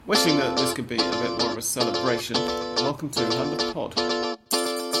Wishing that this could be a bit more of a celebration. Welcome to Hand of Pod.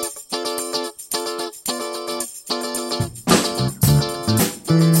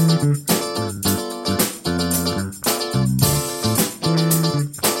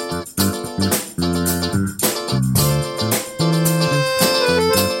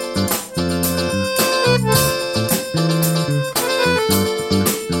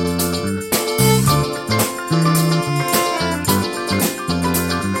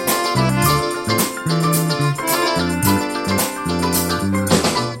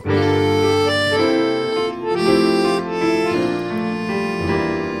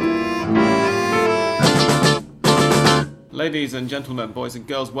 Ladies and gentlemen, boys and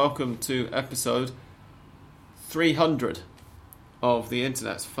girls, welcome to episode 300 of the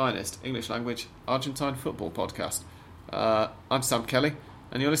internet's finest English language Argentine football podcast. I'm Sam Kelly,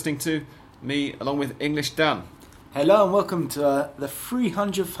 and you're listening to me along with English Dan. Hello and welcome to the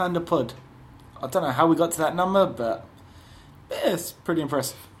 300th Hand of Pod. I don't know how we got to that number, but it's pretty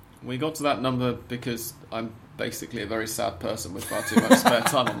impressive. We got to that number because I'm basically a very sad person with far too much spare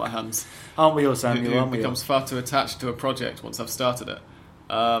time on my hands. Aren't we all, Samuel? It becomes far too attached to a project once I've started it.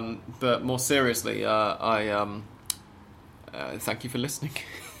 But more seriously, I thank you for listening,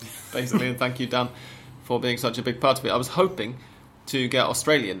 basically, and thank you, Dan, for being such a big part of it. I was hoping to get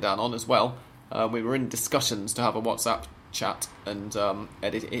Australian Dan on as well. We were in discussions to have a WhatsApp chat and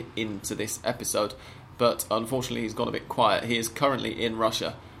edit it into this episode, but unfortunately he's gone a bit quiet. He is currently in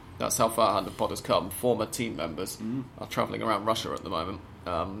Russia. That's how far Hand of Pod has come. Former team members are travelling around Russia at the moment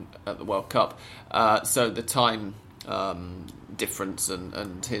at the World Cup. So the time difference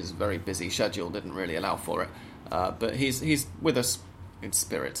and his very busy schedule didn't really allow for it. But he's with us in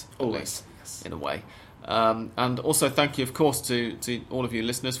spirit, at least, yes, in a way. And also thank you, of course, to all of you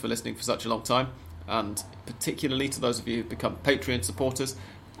listeners for listening for such a long time, and particularly to those of you who've become Patreon supporters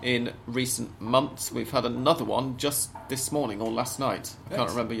in recent months. We've had another one just this morning or last night. I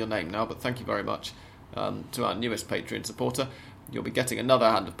can't remember your name now, but thank you very much to our newest Patreon supporter. You'll be getting another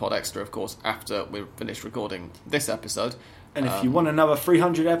Hand of Pod extra, of course, after we've finished recording this episode. And if you want another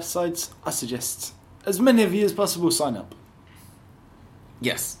 300 episodes, I suggest as many of you as possible sign up.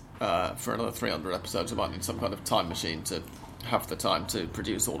 Yes, for another 300 episodes, I might need some kind of time machine to have the time to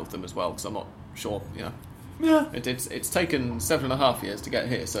produce all of them as well, because I'm not sure, Yeah. It's taken 7.5 years to get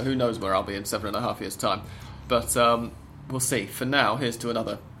here, so who knows where I'll be in 7.5 years' time. But we'll see. For now, here's to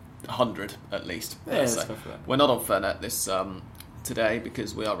another 100 at least. Yeah, we're not on Fernet this today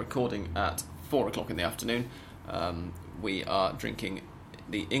because we are recording at 4 o'clock in the afternoon. We are drinking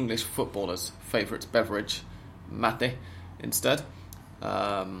the English footballers' favourite beverage, mate, instead.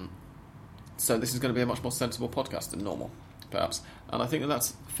 So this is going to be a much more sensible podcast than normal, perhaps. And I think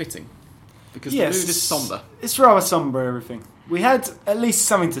that's fitting. Because the mood is sombre. It's rather sombre, everything. We had at least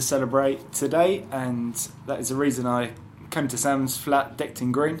something to celebrate today, and that is the reason I came to Sam's flat decked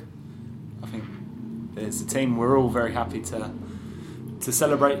in green. I think there's a team we're all very happy to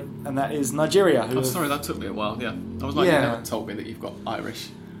celebrate, and that is Nigeria. I'm sorry, that took me a while, yeah. I was like, you never told me that you've got Irish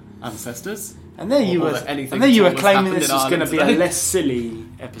ancestors. And there you were claiming this was going to be a less silly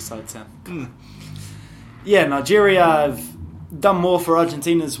episode, Sam. Yeah, Nigeria have done more for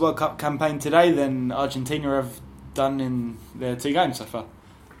Argentina's World Cup campaign today than Argentina have done in their 2 games so far.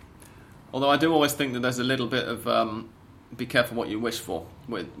 Although I do always think that there's a little bit of be careful what you wish for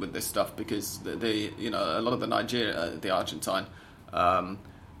with this stuff, because the a lot of the Argentine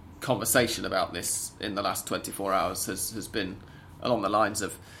conversation about this in the last 24 hours has been along the lines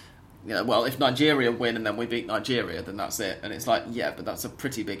of, well, if Nigeria win and then we beat Nigeria, then that's it. And it's like, yeah, but that's a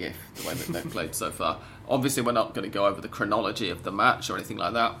pretty big if, the way that they've played so far. Obviously, we're not going to go over the chronology of the match or anything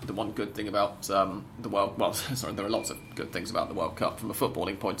like that. The one good thing about there are lots of good things about the World Cup from a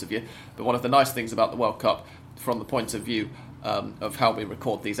footballing point of view. But one of the nice things about the World Cup from the point of view of how we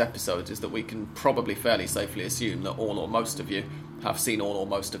record these episodes is that we can probably fairly safely assume that all or most of you have seen all or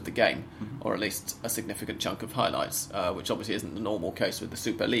most of the game, or at least a significant chunk of highlights, which obviously isn't the normal case with the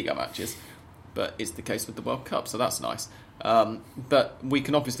Superliga matches, but is the case with the World Cup, so that's nice. But we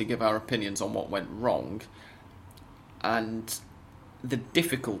can obviously give our opinions on what went wrong, and the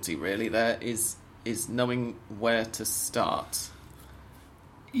difficulty really there is knowing where to start.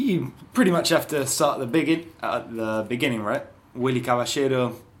 You pretty much have to start at the beginning, right? Willy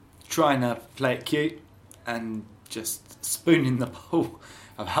Caballero trying to play it cute and just spooning the ball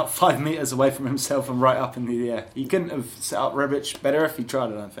about 5 metres away from himself and right up in the air. He couldn't have set up Rebic better if he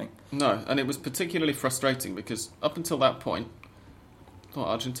tried, I don't think. No, and it was particularly frustrating because up until that point, I thought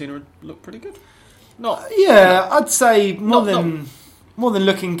Argentina had looked pretty good. I'd say more than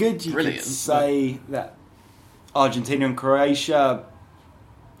looking good. You brilliant, could say that Argentina and Croatia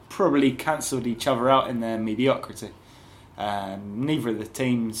probably cancelled each other out in their mediocrity. Neither of the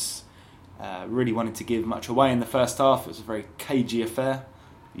teams really wanted to give much away in the first half. It was a very cagey affair.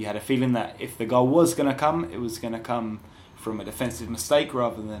 You had a feeling that if the goal was going to come, it was going to come from a defensive mistake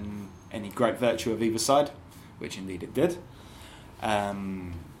rather than any great virtue of either side, which indeed it did.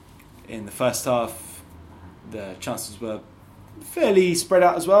 In the first half, the chances were fairly spread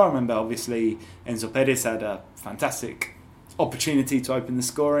out as well. I remember, obviously, Enzo Perez had a fantastic opportunity to open the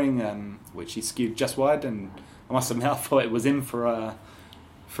scoring, which he skewed just wide, and I must admit I thought it was in for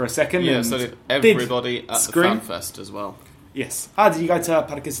a second. Yeah, and so did everybody at scream. the FanFest as well. Yes. Did you go to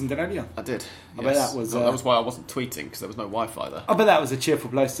Parque Centenario? I did. I bet that was... that was why I wasn't tweeting, because there was no Wi-Fi there. I bet that was a cheerful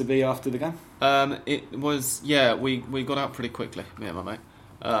place to be after the game. It was, yeah, we got out pretty quickly, me and my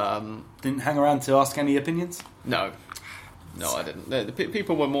mate. Didn't hang around to ask any opinions? No, I didn't. The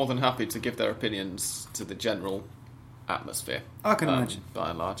people were more than happy to give their opinions to the general atmosphere. I can imagine. By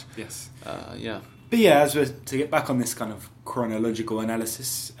and large. Yes. Yeah. But yeah, to get back on this kind of chronological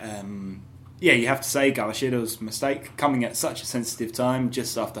analysis, you have to say Gallardo's mistake coming at such a sensitive time,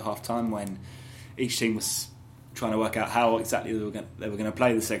 just after half-time, when each team was trying to work out how exactly they were going to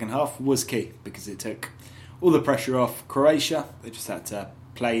play the second half, was key, because it took all the pressure off Croatia. They just had to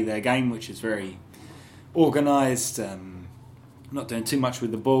play their game, which is very organised, not doing too much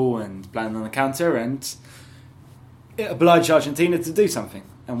with the ball and playing on the counter, and it obliged Argentina to do something.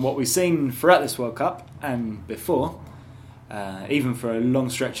 And what we've seen throughout this World Cup and before, even for a long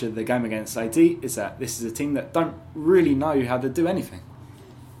stretch of the game against Haiti, is that this is a team that don't really know how to do anything.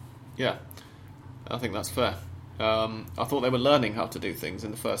 Yeah, I think that's fair. I thought they were learning how to do things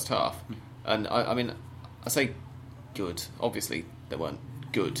in the first half. And I mean, I say good. Obviously, they weren't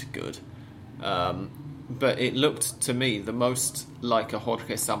good. But it looked to me the most like a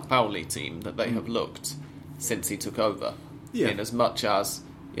Jorge Sampaoli team that they have looked since he took over. Yeah. In as much as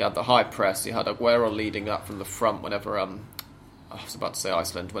you had the high press, you had Aguero leading up from the front whenever, I was about to say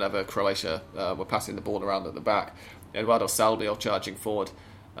Iceland, whenever Croatia were passing the ball around at the back. Eduardo Salvio charging forward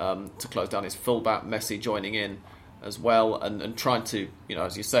to close down his fullback, Messi joining in as well, and trying to,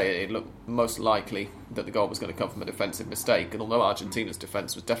 as you say, it looked most likely that the goal was going to come from a defensive mistake. And although Argentina's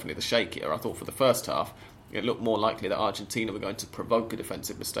defence was definitely the shakier, I thought for the first half it looked more likely that Argentina were going to provoke a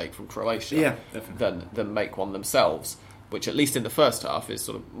defensive mistake from Croatia than make one themselves, which at least in the first half is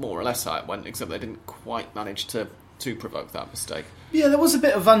sort of more or less how it went, except they didn't quite manage to provoke that mistake. Yeah, there was a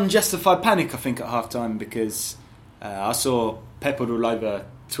bit of unjustified panic, I think, at half-time, because I saw peppered all over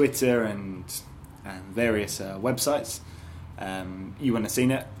Twitter and various websites. You wouldn't have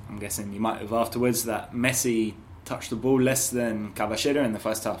seen it, I'm guessing you might have afterwards, that Messi touched the ball less than Caballero in the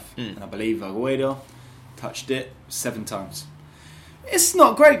first half. And I believe Agüero touched it 7 times. It's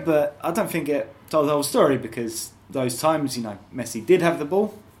not great, but I don't think it told the whole story, because those times, Messi did have the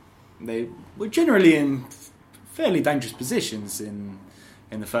ball. They were generally in fairly dangerous positions in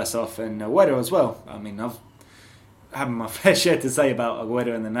the first half, and Agüero as well. I mean, I've had my fair share to say about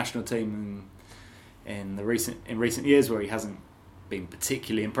Agüero and the national team in recent years, where he hasn't been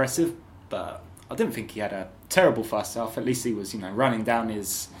particularly impressive, but I didn't think he had a terrible first half. At least he was, running down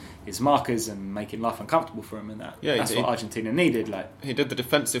his markers and making life uncomfortable for him, and that's what Argentina needed. He did the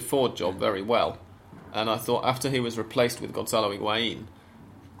defensive forward job very well, and I thought after he was replaced with Gonzalo Higuain,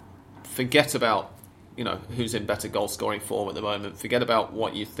 forget about who's in better goal scoring form at the moment. Forget about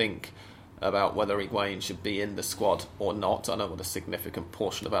what you think about whether Higuain should be in the squad or not. I know what a significant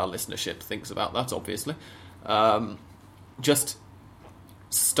portion of our listenership thinks about that, obviously. Just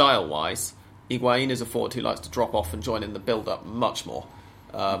style-wise, Higuain is a forward who likes to drop off and join in the build-up much more.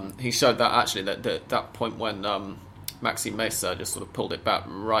 He showed that actually that point when Maxi Mesa just sort of pulled it back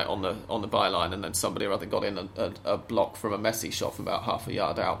right on the byline, and then somebody or other got in a block from a Messi shot from about half a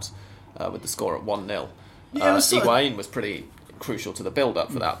yard out with the score at 1-0. Higuain was pretty crucial to the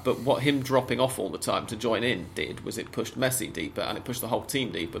build-up for that, but what him dropping off all the time to join in did was it pushed Messi deeper, and it pushed the whole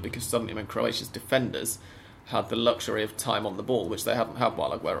team deeper, because suddenly when Croatia's defenders had the luxury of time on the ball, which they hadn't had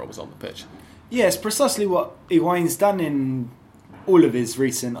while Aguero was on the pitch. Yes, precisely what Higuain's done in all of his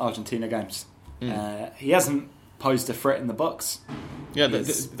recent Argentina games. He hasn't posed a threat in the box. Yeah, they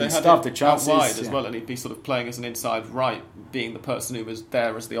had it out wide as well, and he'd be sort of playing as an inside right, being the person who was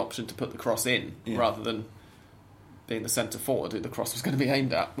there as the option to put the cross in, rather than being the centre forward who the cross was going to be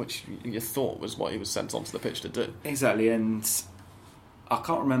aimed at, which you thought was what he was sent onto the pitch to do. Exactly, and I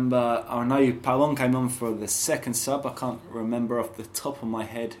can't remember. I know Pavon came on for the second sub. I can't remember off the top of my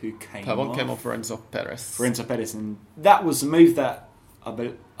head who came on. Pavon came on for Enzo Perez. And that was a move that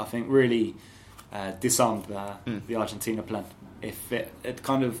I think really disarmed the Argentina plan. If it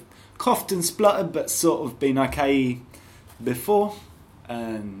kind of coughed and spluttered, but sort of been okay before,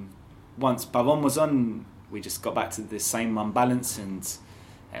 And once Pavón was on, we just got back to the same unbalance, and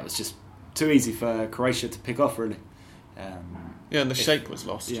it was just too easy for Croatia to pick off, really. And the shape was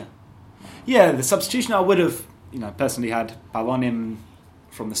lost. Yeah, the substitution, I would have, personally had Pavón in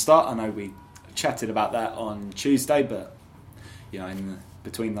from the start. I know we chatted about that on Tuesday, but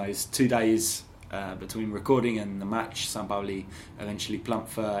between those 2 days between recording and the match, San Pauli eventually plumped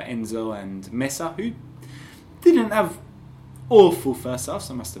for Enzo and Mesa, who didn't have awful first halves,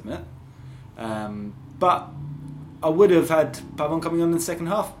 I must admit. But I would have had Pavón coming on in the second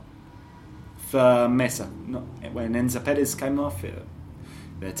half for Mesa. When Enzo Perez came off,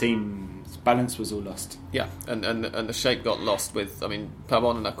 their team's balance was all lost. Yeah, and the shape got lost with,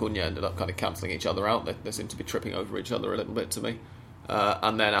 Pavón and Acuna ended up kind of cancelling each other out. They seemed to be tripping over each other a little bit to me.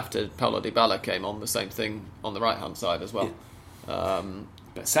 And then after Paulo Dybala came on, the same thing on the right-hand side as well. Yeah.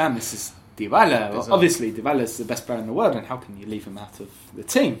 But Sam, this is Dybala. Obviously, Dybala's the best player in the world, and how can you leave him out of the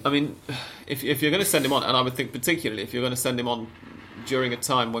team? If you're going to send him on, and I would think particularly if you're going to send him on during a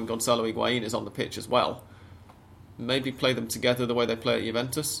time when Gonzalo Higuaín is on the pitch as well, maybe play them together the way they play at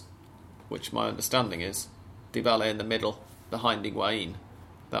Juventus, which my understanding is Dybala in the middle behind Higuaín.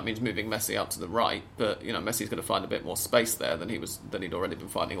 That means moving Messi out to the right, but Messi's going to find a bit more space there than he'd already been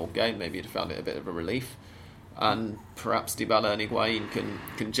finding all game. Maybe he'd found it a bit of a relief, and perhaps Dybala and Higuaín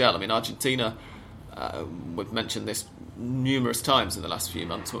can gel. Argentina, we've mentioned this numerous times in the last few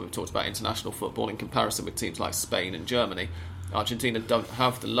months when we've talked about international football in comparison with teams like Spain and Germany. Argentina don't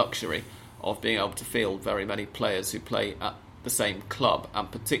have the luxury of being able to field very many players who play at the same club,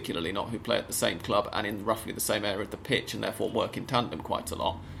 and particularly not who play at the same club and in roughly the same area of the pitch, and therefore work in tandem quite a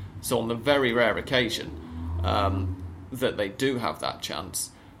lot. So on the very rare occasion that they do have that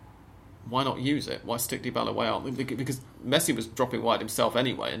chance, why not use it? Why stick Dybala way out? Because Messi was dropping wide himself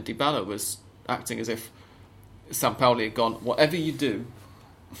anyway, and Dybala was acting as if Sampaoli had gone, whatever you do,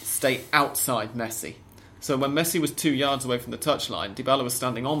 stay outside Messi. So when Messi was 2 yards away from the touchline, Dybala was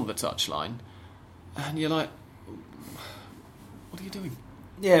standing on the touchline, and you're like, what are you doing?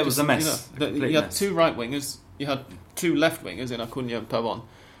 Yeah, it was a mess. You had two right wingers, you had two left wingers in Acuna and Pavón.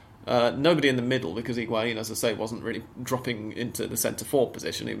 Nobody in the middle, because Higuaín, as I say, wasn't really dropping into the centre forward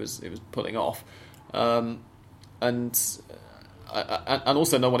position. He was pulling off, and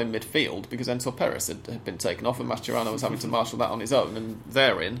also no one in midfield because Enzo Perez had been taken off, and Mascherano was having to marshal that on his own. And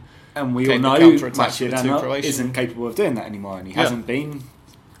therein, and we all know Mascherano isn't capable of doing that anymore, and he hasn't been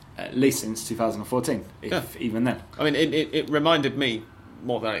at least since 2014, even then. It reminded me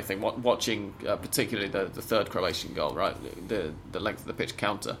more than anything, watching particularly the third Croatian goal, right, the length of the pitch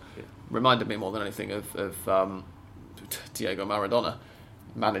counter, reminded me more than anything of Diego Maradona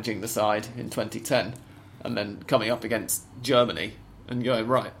managing the side in 2010 and then coming up against Germany and going,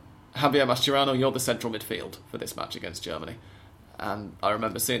 right, Javier Mascherano, you're the central midfield for this match against Germany. And I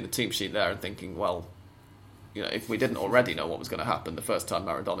remember seeing the team sheet there and thinking, well, if we didn't already know what was going to happen the first time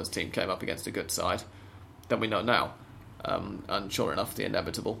Maradona's team came up against a good side, then we know now. And sure enough, the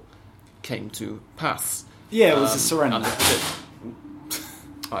inevitable came to pass. Yeah, it was a surrender.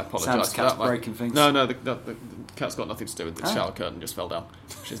 I apologise. Sam's cat's breaking things. No, the cat's got nothing to do with it. The shower curtain just fell down.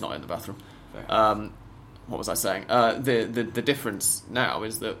 She's not in the bathroom. What was I saying? The difference now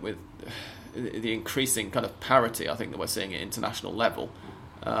is that with the increasing kind of parity, I think that we're seeing at international level,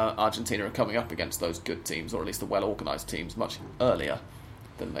 Argentina are coming up against those good teams, or at least the well-organised teams, much earlier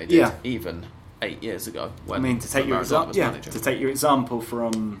than they did even 8 years ago. When to take your example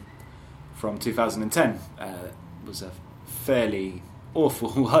from 2010, was a fairly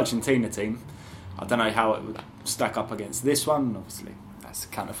awful Argentina team. I don't know how it would stack up against this one. Obviously, that's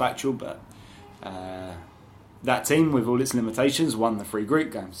counterfactual, but that team, with all its limitations, won the 3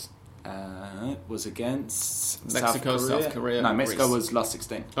 group games. It was against Mexico, South Korea. No, Mexico Greece. was last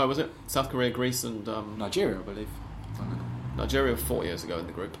 16. Oh, was it? South Korea, Greece, and Nigeria, I believe. Nigeria 4 years ago in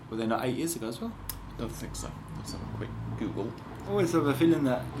the group. Were they not 8 years ago as well? I don't think so. Let's have a quick Google. I always have a feeling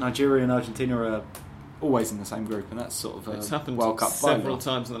that Nigeria and Argentina are always in the same group, and that's sort of it's happened World Cup several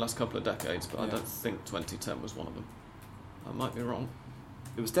times in the last couple of decades, but I don't think 2010 was one of them. I might be wrong.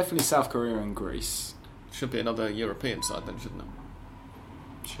 It was definitely South Korea and Greece. Should be another European side then, shouldn't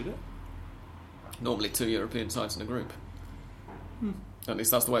it? Should it? Normally 2 European sides in a group. At least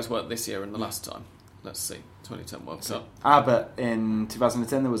that's the way it's worked this year and the last time. Let's see. 2010 World Cup. But in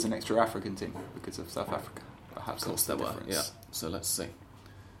 2010 there was an extra African team because of South Africa. Perhaps of course there were, yeah. So let's see.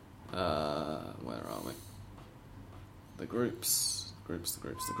 Where are we? The groups.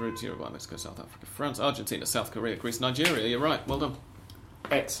 Uruguay, Mexico, South Africa, France, Argentina, South Korea, Greece, Nigeria. You're right. Well done.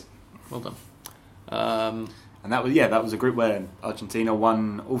 Excellent. Well done. And that was a group where Argentina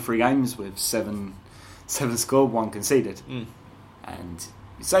won all 3 games with 7 scored, 1 conceded. And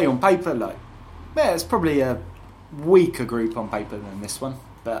you say on paper, like, yeah, it's probably a weaker group on paper than this one,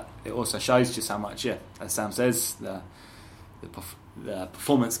 but it also shows just how much, as Sam says, the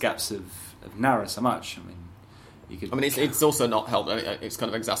performance gaps have narrowed so much. It's also not helped. It's kind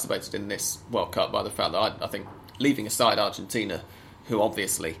of exacerbated in this World Cup by the fact that I think, leaving aside Argentina, who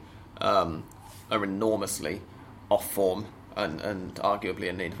obviously are enormously off form and arguably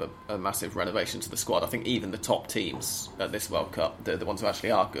in need of a massive renovation to the squad, I think even the top teams at this World Cup, the ones who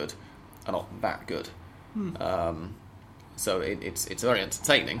actually are good, are not that good. So it's very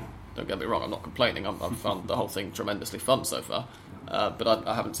entertaining. Don't get me wrong, I'm not complaining. I've found the whole thing tremendously fun so far. But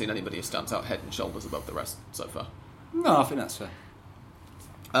I haven't seen anybody who stands out head and shoulders above the rest so far. No, I think that's fair.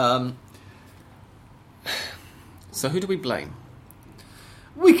 So who do we blame?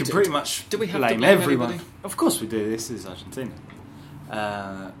 We can pretty much do we have blame to blame everyone. anybody? Of course we do. This is Argentina.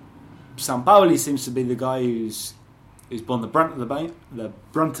 Sampaoli seems to be the guy who's borne the brunt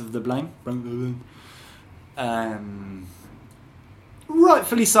of the blame.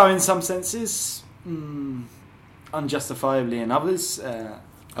 Rightfully so in some senses, unjustifiably in others.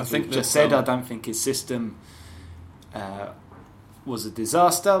 I think just said, I don't think his system was a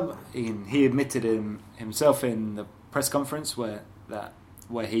disaster. He admitted himself in the press conference where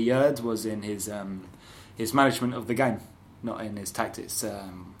he erred was in his management of the game, not in his tactics.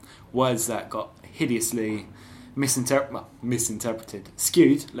 Words that got hideously misinterpreted,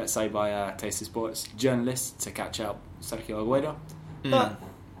 skewed, let's say, by Tasty Sports journalists to catch out Sergio Aguero. But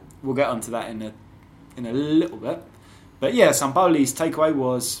we'll get onto that in a little bit. But yeah, Sampaoli's takeaway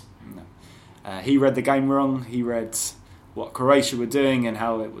was he read the game wrong. He read what Croatia were doing and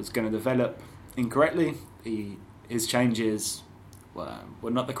how it was going to develop incorrectly. His changes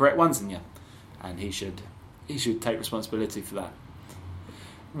were not the correct ones, and he should take responsibility for that.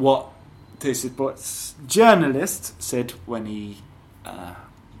 What Tasty Sports journalist said when he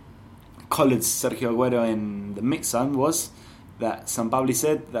collared Sergio Aguero in the mix zone was that Sampaoli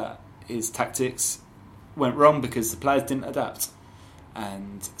said that his tactics went wrong because the players didn't adapt.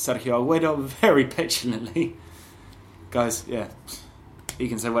 And Sergio Aguero very petulantly goes, yeah, he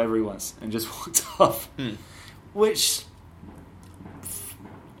can say whatever he wants, and just walked off. Which,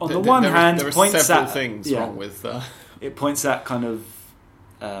 on the one hand, there are points several at things wrong with. It points at kind of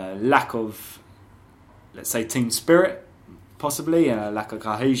lack of, let's say, team spirit, possibly, a lack of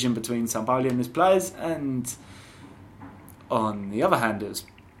cohesion between Sampaoli and his players, and on the other hand, it was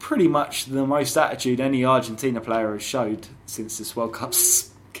pretty much the most attitude any Argentina player has showed since this World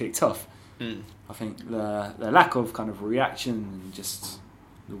Cup's kicked off. I think the lack of kind of reaction and just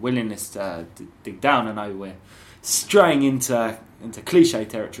the willingness to dig down. I know we're straying into cliche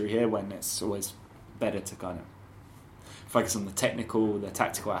territory here when it's always better to kind of focus on the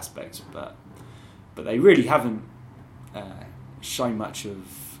tactical aspects, but they really haven't shown much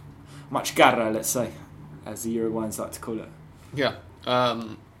garra, let's say, as the Uruguayans like to call it. Yeah.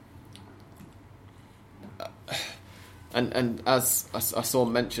 And as I saw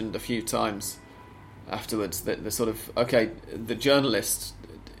mentioned a few times afterwards, that the sort of, the journalist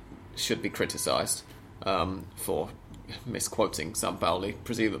should be criticised for misquoting Sampaoli,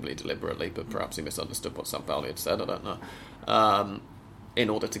 presumably deliberately, but perhaps he misunderstood what Sampaoli had said, I don't know, in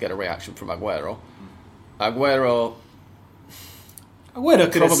order to get a reaction from Aguero. Aguero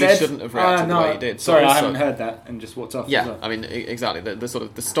could have said, shouldn't have reacted the way he did. Sorry, I haven't heard that, and just walked off. Yeah, as well. I mean, exactly. The sort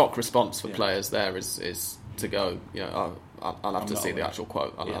of the stock response for players there is to go, I'll have to see the actual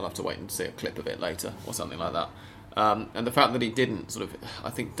quote. I'll have to wait and see a clip of it later or something like that. And the fact that he didn't sort of, I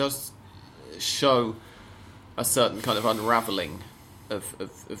think, does show a certain kind of unravelling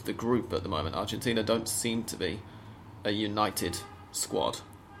of the group at the moment. Argentina don't seem to be a united squad.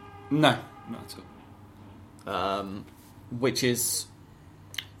 No, not at all. Which is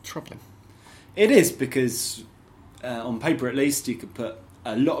troubling. It is, because on paper at least you could put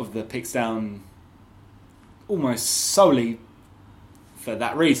a lot of the picks down almost solely for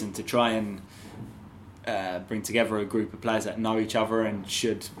that reason, to try and bring together a group of players that know each other and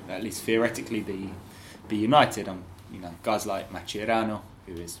should at least theoretically be united. Guys like Mascherano,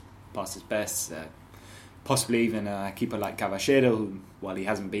 who is past his best, possibly even a keeper like Caballero, who, while he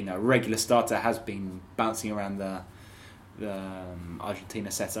hasn't been a regular starter, has been bouncing around the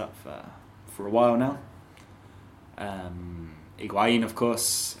Argentina setup for a while now. Higuain, of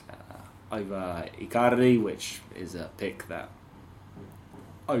course, over Icardi, which is a pick that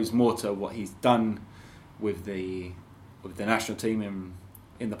owes more to what he's done with the national team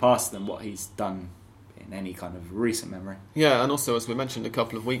in the past than what he's done in any kind of recent memory. Yeah, and also, as we mentioned a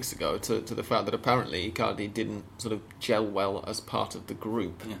couple of weeks ago, to the fact that apparently Icardi didn't sort of gel well as part of the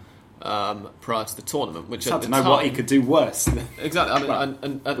group. Yeah. prior to the tournament. Which It's hard to know what he could do worse. Exactly. I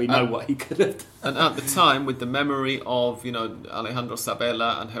mean, well, we know what he could have done. And at the time, with the memory of Alejandro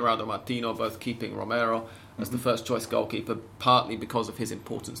Sabella and Gerardo Martino both keeping Romero as the first choice goalkeeper, partly because of his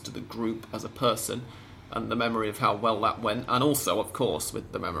importance to the group as a person, and the memory of how well that went, and also, of course,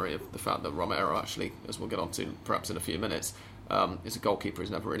 with the memory of the fact that Romero actually, as we'll get on to perhaps in a few minutes, is a goalkeeper who's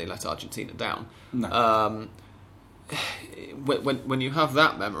never really let Argentina down. No. When you have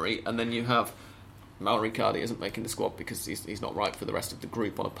that memory, and then you have Mauro Icardi isn't making the squad because he's not right for the rest of the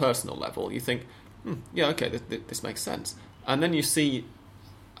group on a personal level, you think, yeah, okay, this makes sense. And then you see,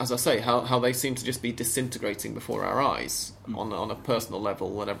 as I say, how they seem to just be disintegrating before our eyes on a personal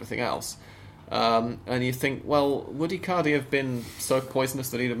level and everything else. And you think, well, would Icardi have been so poisonous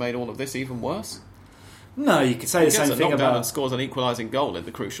that he'd have made all of this even worse? No, you could say the same thing about... and scores an equalising goal at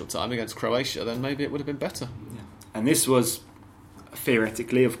the crucial time against Croatia, then maybe it would have been better. Yeah. And this was,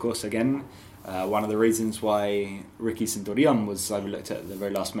 theoretically, of course, again, one of the reasons why Ricky Centurion was overlooked at the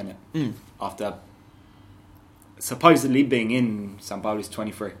very last minute. After supposedly being in San Paulo's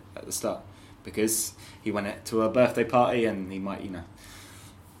 23 at the start. Because he went to a birthday party and he might,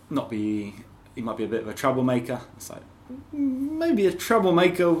 not be... He might be a bit of a troublemaker. It's like, maybe a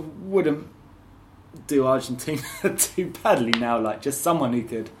troublemaker wouldn't do Argentina too badly now. Like, just someone who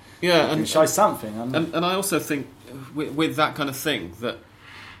could show something. And I also think, with that kind of thing, that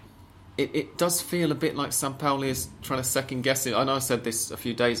it does feel a bit like Sampaoli is trying to second guess it. I know I said this a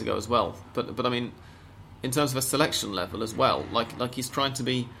few days ago as well, but I mean, in terms of a selection level as well, like he's trying to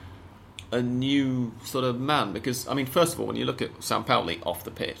be a new sort of man. Because, I mean, first of all, when you look at Sampaoli off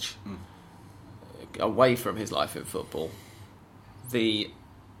the pitch, away from his life in football, the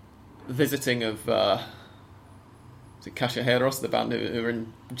visiting of Cachejeros, the band who are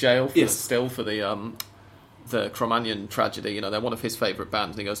in jail for the Cromagnon tragedy. They're one of his favourite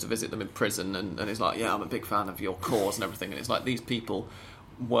bands, and he goes to visit them in prison, and he's like, yeah, I'm a big fan of your cause and everything. And it's like, these people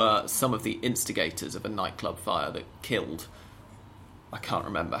were some of the instigators of a nightclub fire that killed, I can't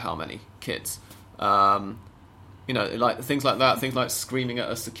remember how many kids. Like things like that, things like screaming at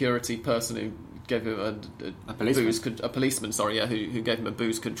a security person who gave him a policeman, who gave him a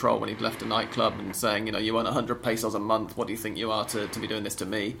booze control when he'd left a nightclub, and saying, you earn 100 pesos a month, what do you think you are to be doing this to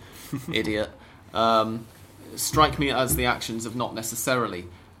me, idiot? Strike me as the actions of not necessarily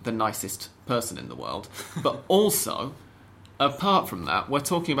the nicest person in the world, but also, apart from that, we're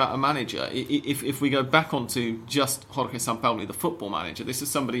talking about a manager. If we go back onto just Jorge Sampaoli, the football manager, this is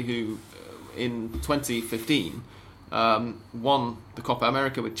somebody who, in 2015, won the Copa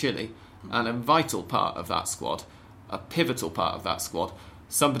America with Chile, and a vital part of that squad, a pivotal part of that squad,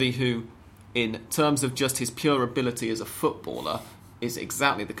 somebody who, in terms of just his pure ability as a footballer, is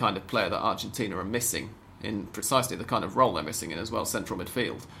exactly the kind of player that Argentina are missing, in precisely the kind of role they're missing in as well, central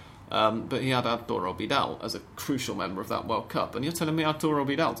midfield. But he had Arturo Vidal as a crucial member of that World Cup, and you're telling me Arturo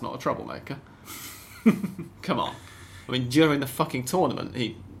Vidal's not a troublemaker? Come on. I mean, during the fucking tournament,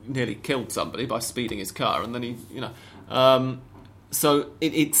 he nearly killed somebody by speeding his car, and then he, so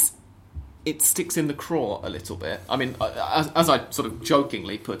it sticks in the craw a little bit. I mean, as I sort of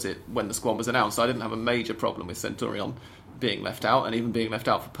jokingly put it when the squad was announced, I didn't have a major problem with Centurion being left out, and even being left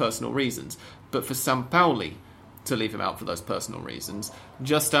out for personal reasons. But for Sampaoli to leave him out for those personal reasons,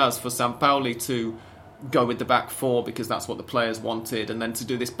 just as for Sampaoli to go with the back four because that's what the players wanted, and then to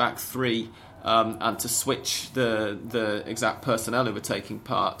do this back three, and to switch the exact personnel who were taking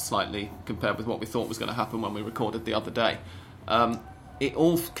part slightly compared with what we thought was going to happen when we recorded the other day. It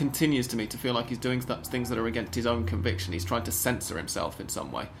all continues to me to feel like he's doing things that are against his own conviction. He's trying to censor himself in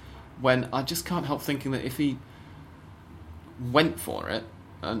some way. When I just can't help thinking that if he went for it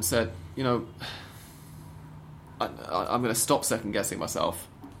and said, I'm going to stop second-guessing myself,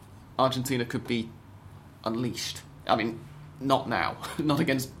 Argentina could be unleashed. I mean, not now. Not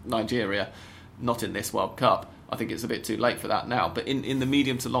against Nigeria. Not in this World Cup. I think it's a bit too late for that now. But in the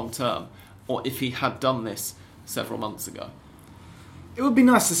medium to long term, or if he had done this several months ago, it would be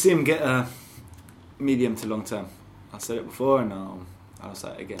nice to see him get a medium to long term. I said it before, and I'll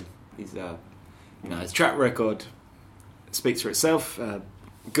say it again. He's, his track record speaks for itself.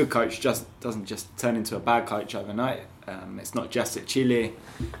 Good coach doesn't just turn into a bad coach overnight. It's not just at Chile.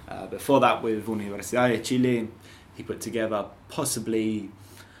 Before that, with Universidad de Chile, he put together possibly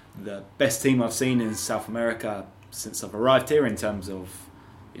the best team I've seen in South America since I've arrived here, in terms of,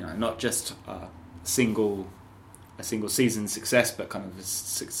 not just a single season success, but kind of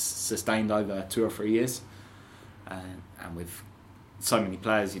sustained over 2 or 3 years, and with so many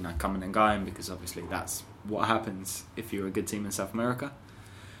players, coming and going, because obviously that's what happens if you're a good team in South America.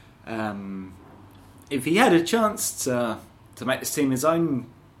 If he had a chance to make this team his own,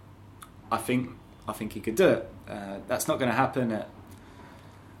 I think he could do it. That's not going to happen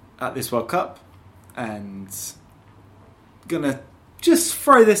at this World Cup, and gonna just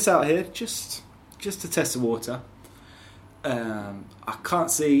throw this out here, just to test the water. I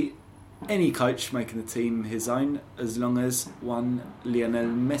can't see any coach making the team his own as long as one Lionel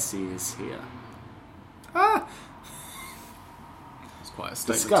Messi is here. It's quite a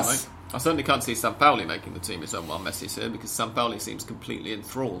statement Discuss. to make. I certainly can't see Sampaoli making the team his own while Messi's here, because Sampaoli seems completely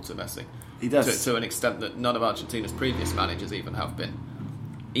enthralled to Messi. He does. To an extent that none of Argentina's previous managers even have been.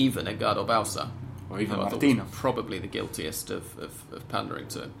 Even Edgardo Bauza. Or even who I thought Martino. was probably the guiltiest of pandering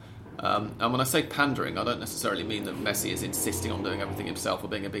to him. And when I say pandering, I don't necessarily mean that Messi is insisting on doing everything himself or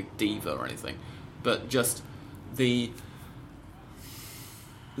being a big diva or anything, but just the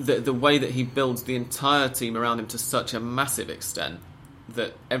way that he builds the entire team around him to such a massive extent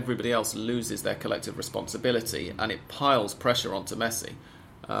that everybody else loses their collective responsibility, and it piles pressure onto Messi.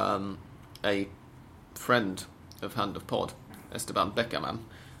 A friend of Hand of Pod, Esteban Beckerman,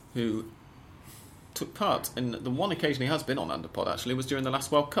 who took part in the one occasion he has been on Hand of Pod, actually, was during the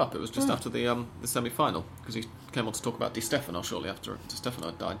last World Cup. It was just after the semi-final, because he came on to talk about Di Stefano shortly after Di Stefano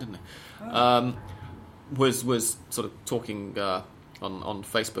had died, didn't he? Was sort of talking on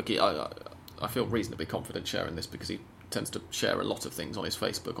Facebook. I feel reasonably confident sharing this because he tends to share a lot of things on his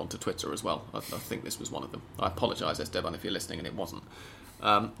Facebook onto Twitter as well. I think this was one of them. I apologise, Esteban, if you're listening and it wasn't.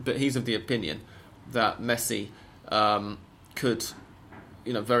 But he's of the opinion that Messi could,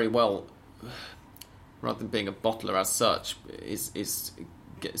 very well, rather than being a bottler as such, is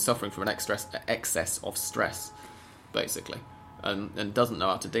suffering from an excess of stress, basically, and doesn't know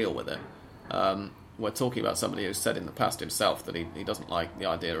how to deal with it. We're talking about somebody who's said in the past himself that he doesn't like the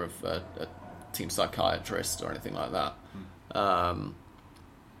idea of a team psychiatrist or anything like that.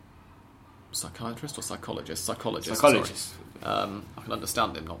 Psychiatrist or psychologist? Psychologist. Sorry. I can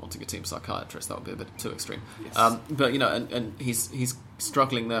understand him not wanting a team psychiatrist. That would be a bit too extreme. Yes. But and he's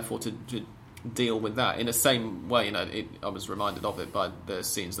struggling therefore to deal with that in the same way. I was reminded of it by the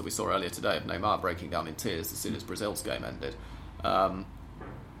scenes that we saw earlier today of Neymar breaking down in tears as soon as Brazil's game ended.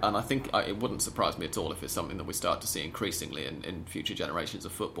 And I think it wouldn't surprise me at all if it's something that we start to see increasingly in future generations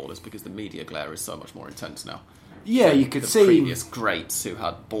of footballers, because the media glare is so much more intense now. Yeah, you could the see previous greats who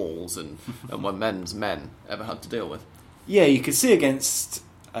had balls and were men's men ever had to deal with. Yeah, you could see against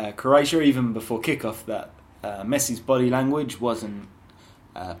Croatia even before kickoff that Messi's body language wasn't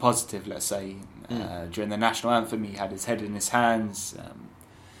positive. Let's say during the national anthem, he had his head in his hands.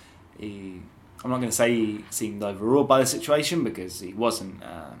 I'm not going to say he seemed overawed by the situation, because he wasn't.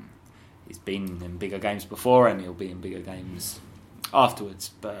 He's been in bigger games before, and he'll be in bigger games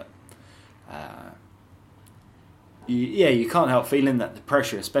afterwards. But you can't help feeling that the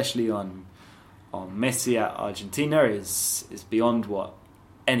pressure, especially on Messi at Argentina, is beyond what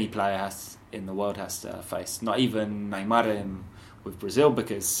any player in the world has to face. Not even Neymar with Brazil,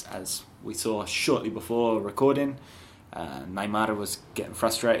 because as we saw shortly before recording, Neymar was getting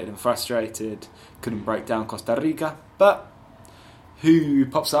frustrated, couldn't break down Costa Rica. But who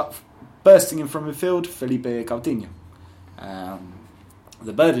pops up bursting in from midfield? Felipe Coutinho.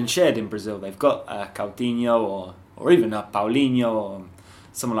 The burden shared in Brazil. They've got Coutinho or even a Paulinho or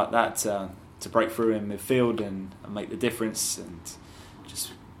someone like that to break through in midfield and make the difference, and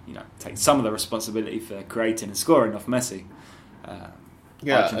just take some of the responsibility for creating and scoring off Messi.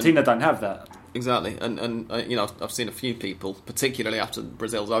 Argentina don't have that. Exactly, and I've seen a few people, particularly after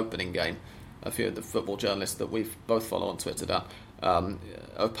Brazil's opening game, a few of the football journalists that we've both follow on Twitter,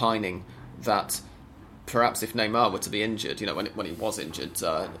 opining that perhaps if Neymar were to be injured, when he was injured,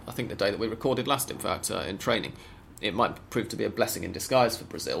 I think the day that we recorded last, in fact, in training, it might prove to be a blessing in disguise for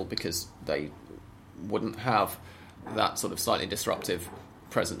Brazil, because they wouldn't have that sort of slightly disruptive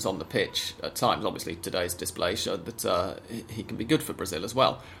presence on the pitch at times. Obviously, today's display showed that he can be good for Brazil as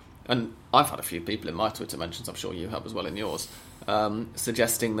well. And I've had a few people in my Twitter mentions, I'm sure you have as well in yours,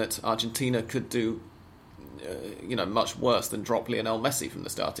 suggesting that Argentina could do much worse than drop Lionel Messi from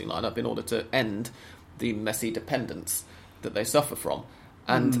the starting lineup in order to end the Messi dependence that they suffer from.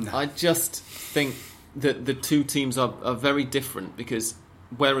 And I just think that the two teams are very different, because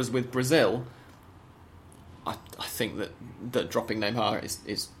whereas with Brazil, I think that dropping Neymar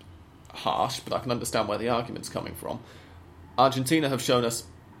is harsh, but I can understand where the argument's coming from. Argentina have shown us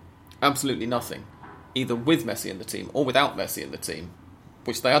absolutely nothing, either with Messi in the team or without Messi in the team,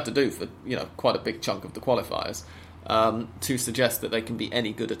 which they had to do for quite a big chunk of the qualifiers, to suggest that they can be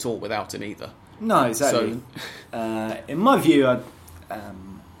any good at all without him either. No, exactly. So, in my view,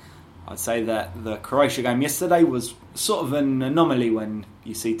 I'd say that the Croatia game yesterday was sort of an anomaly when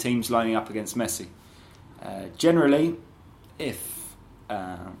you see teams lining up against Messi. Generally, if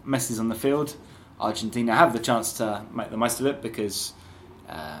Messi's on the field, Argentina have the chance to make the most of it because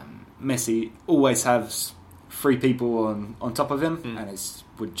Messi always has three people on top of him, and it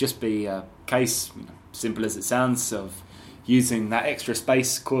would just be a case, simple as it sounds, of using that extra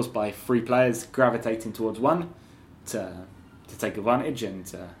space caused by three players gravitating towards one to take advantage and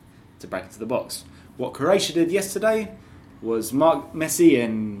to break into the box. What Croatia did yesterday was mark Messi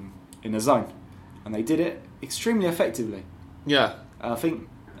in a zone, and they did it extremely effectively. Yeah. I think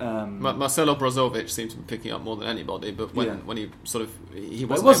Marcelo Brozovic seemed to be picking up more than anybody, but when he he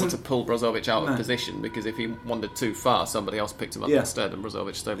wasn't able to pull Brozovic out of position, because if he wandered too far, somebody else picked him up instead, and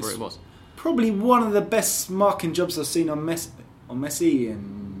Brozovic stayed where it was. Probably one of the best marking jobs I've seen on Messi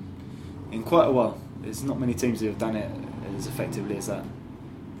in quite a while. There's not many teams who have done it as effectively as that,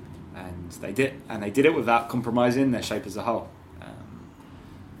 and they did it without compromising their shape as a whole.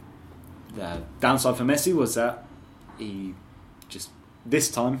 The downside for Messi was that he just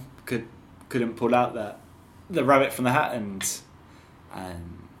this time couldn't pull out the rabbit from the hat and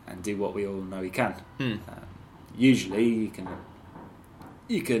do what we all know he can. Usually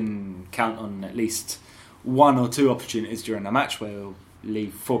you can count on at least one or two opportunities during a match where he'll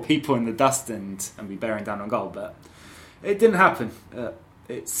leave four people in the dust and be bearing down on goal, but it didn't happen.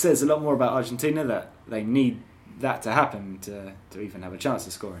 It says a lot more about Argentina that they need that to happen to even have a chance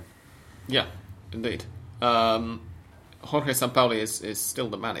of scoring. Yeah, indeed. Jorge Sampaoli is still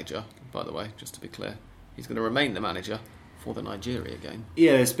the manager, by the way, just to be clear. He's going to remain the manager for the Nigeria game.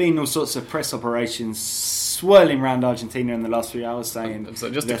 Yeah, there's been all sorts of press operations swirling around Argentina in the last 3 hours saying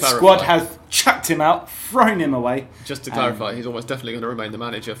so just the to clarify, squad has chucked him out, thrown him away. Just to clarify, he's almost definitely going to remain the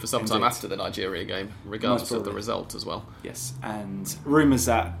manager for some time after the Nigeria game, regardless of the result as well. Yes, and rumours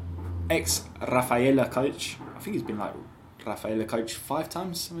that ex-Rafaela coach, I think he's been like Rafaela coach 5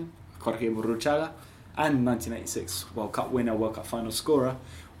 times, Jorge Burruchaga, and 1986 World Cup winner, World Cup final scorer,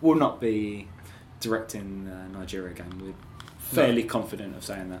 will not be directing the Nigeria game. We're fairly confident of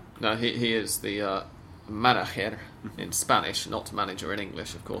saying that. No, he is the manager in Spanish, not manager in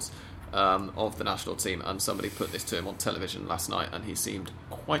English, of course, of the national team. And somebody put this to him on television last night, and he seemed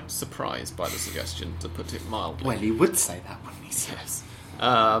quite surprised by the suggestion, to put it mildly. Well, he would say that, wouldn't he? Yes.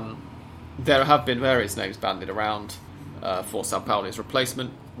 There have been various names bandied around for Sampaoli's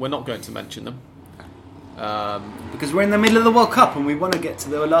replacement. We're not going to mention them. Because we're in the middle of the World Cup and we want to get to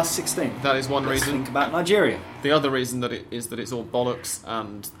the last 16. That is one reason. Think about Nigeria. The other reason that it's all bollocks,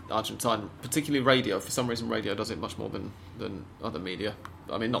 and Argentine, particularly radio, for some reason radio does it much more than other media.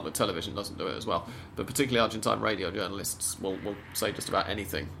 I mean, not that television doesn't do it as well, but particularly Argentine radio journalists will say just about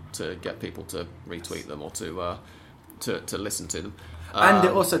anything to get people to retweet them or to listen to them. And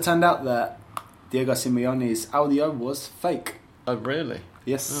it also turned out that Diego Simeone's audio was fake. Oh, really?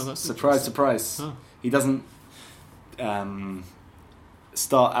 Yes. Oh, that's surprise. Oh. He doesn't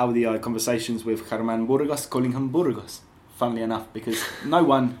start audio conversations with Germán Burgos calling him Burgos, funnily enough, because no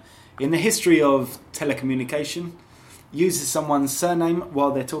one in the history of telecommunication uses someone's surname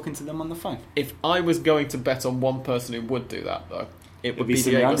while they're talking to them on the phone. If I was going to bet on one person who would do that, though, it would be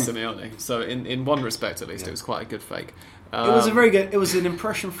Diego Simeone. So in one respect, at least, it was quite a good fake. It was a very good. It was an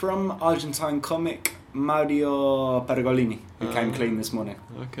impression from Argentine comic Mario Pergolini, who came clean this morning.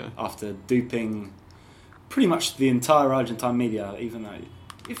 Okay. After duping pretty much the entire Argentine media, even though,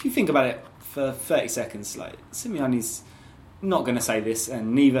 if you think about it for 30 seconds, like, Simeone's not going to say this,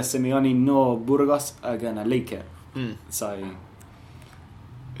 and neither Simeone nor Burgos are going to leak it. So,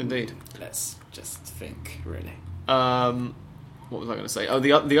 indeed. Let's just think, really. What was I going to say? Oh,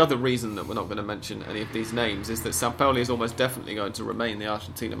 the other reason that we're not going to mention any of these names is that Sampaoli is almost definitely going to remain the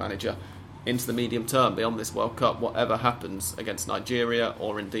Argentina manager into the medium term beyond this World Cup, whatever happens against Nigeria,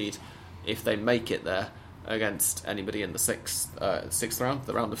 or indeed if they make it there against anybody in the sixth round,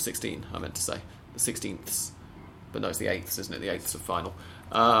 the round of 16, I meant to say. The 16th. But no, it's the 8th, isn't it? The 8th of final.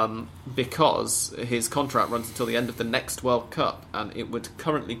 Because his contract runs until the end of the next World Cup, and it would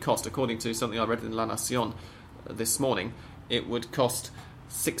currently cost, according to something I read in La Nacion this morning, it would cost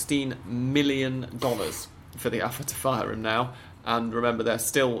 $16 million for the AFA to fire him now. And remember, they're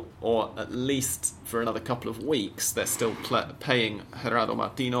still, or at least for another couple of weeks, they're still paying Gerardo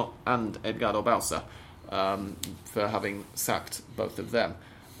Martino and Edgardo Bauza for having sacked both of them.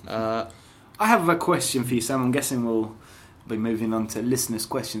 I have a question for you, Sam. I'm guessing we'll be moving on to listeners'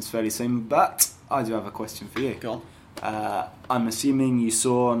 questions fairly soon, but I do have a question for you. Go on. I'm assuming you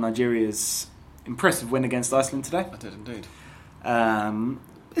saw Nigeria's impressive win against Iceland today? I did indeed.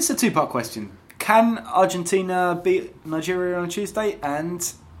 It's a two-part question. Can Argentina beat Nigeria on Tuesday,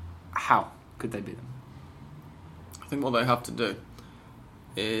 and how could they beat them? I think what they have to do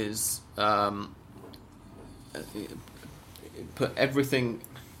is put everything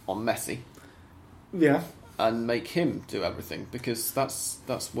on Messi Yeah. and make him do everything, because that's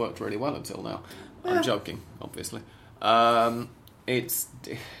worked really well until now. Yeah. I'm joking, obviously. It's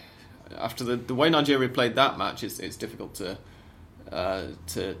after the way Nigeria played that match, it's difficult to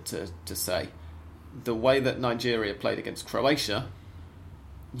say. The way that Nigeria played against Croatia,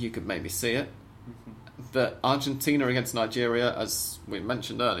 you could maybe see it. But Argentina against Nigeria, as we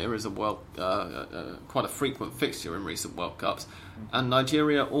mentioned earlier, is quite a frequent fixture in recent World Cups, and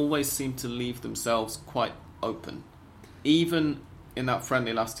Nigeria always seem to leave themselves quite open. Even in that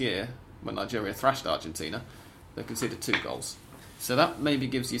friendly last year, when Nigeria thrashed Argentina, they conceded 2 goals. So that maybe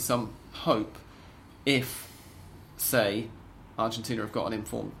gives you some hope if, say, Argentina have got an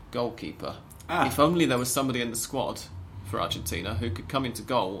informed goalkeeper. If only there was somebody in the squad for Argentina who could come into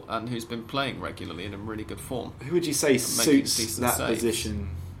goal and who's been playing regularly and in really good form. Who would you say suits that saves. Position?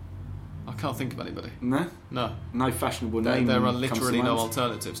 I can't think of anybody. No? No. No fashionable name. There are literally no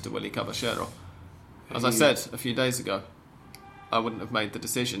alternatives to Willy Caballero. As I said a few days ago, I wouldn't have made the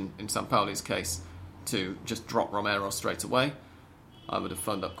decision in Sampaoli's case to just drop Romero straight away. I would have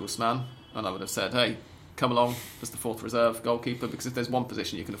phoned up Guzman and I would have said, hey, come along as the 4th reserve goalkeeper, because if there's one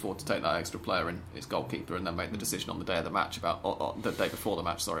position you can afford to take that extra player in, it's goalkeeper, and then make the decision on the day of the match or the day before the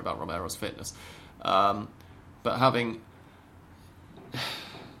match, about Romero's fitness. But having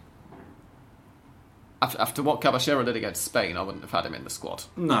after what Caballero did against Spain, I wouldn't have had him in the squad.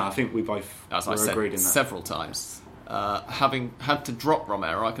 No, I think we both agreed in that. Several times. Having had to drop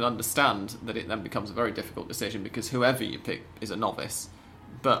Romero, I can understand that it then becomes a very difficult decision, because whoever you pick is a novice.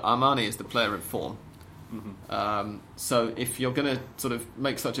 But Armani is the player in form. Mm-hmm. So if you're going to sort of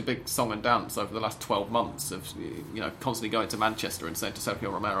make such a big song and dance over the last 12 months of constantly going to Manchester and saying to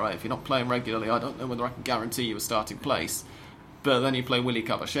Sergio Romero, hey, if you're not playing regularly, I don't know whether I can guarantee you a starting place. But then you play Willy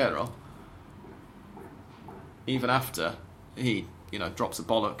Caballero, even after he drops a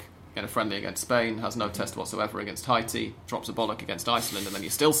bollock in a friendly against Spain, has no test whatsoever against Haiti, drops a bollock against Iceland, and then you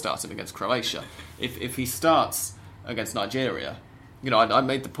still start him against Croatia. If he starts against Nigeria, I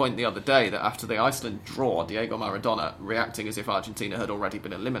made the point the other day that after the Iceland draw, Diego Maradona, reacting as if Argentina had already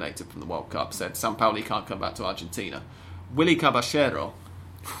been eliminated from the World Cup, said Sampaoli can't come back to Argentina. Willy Caballero,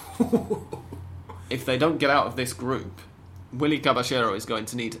 if they don't get out of this group, Willy Caballero is going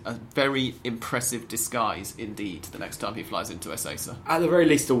to need a very impressive disguise indeed the next time he flies into Ezeiza. At the very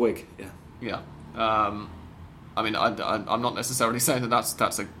least, a wig. Yeah. I'm not necessarily saying that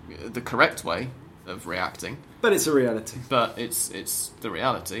that's the correct way of reacting, but it's a reality. But it's the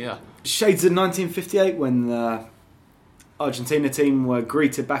reality, yeah. Shades of 1958, when the Argentina team were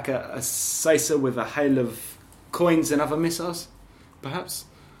greeted back at Ezeiza with a hail of coins and other missiles, perhaps.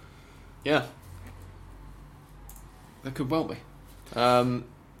 Yeah. There could well be. And,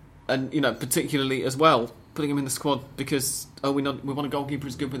 particularly as well, putting him in the squad because, we want a goalkeeper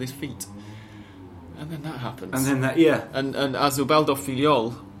who's good with his feet. And then that happens. And then that, yeah. And Azubaldo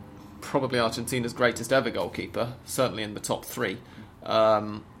Filiol, probably Argentina's greatest ever goalkeeper, certainly in the top 3,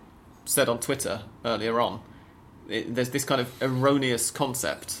 said on Twitter earlier on, there's this kind of erroneous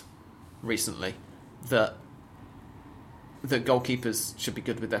concept recently that goalkeepers should be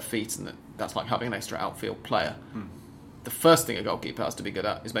good with their feet, and that's like having an extra outfield player. The first thing a goalkeeper has to be good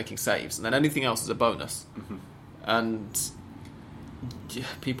at is making saves, and then anything else is a bonus. Mm-hmm. And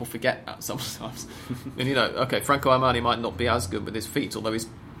people forget that sometimes. And Franco Armani might not be as good with his feet, although he's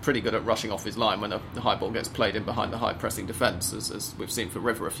pretty good at rushing off his line when the high ball gets played in behind the high pressing defence, as we've seen for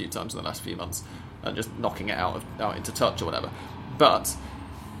River a few times in the last few months, and just knocking it out into touch or whatever. But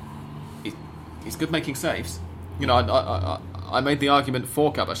he's good making saves. I made the argument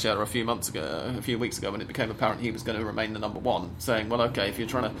for Caballero a few weeks ago when it became apparent he was going to remain the number 1, saying, well, okay, if you're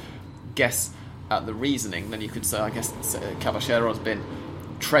trying to guess at the reasoning, then you could say, I guess Caballero has been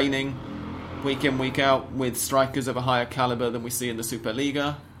training week in, week out with strikers of a higher calibre than we see in the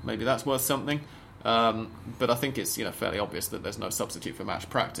Superliga. Maybe that's worth something. But I think it's fairly obvious that there's no substitute for match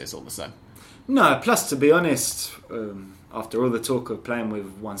practice all the same. No, plus, to be honest, after all the talk of playing with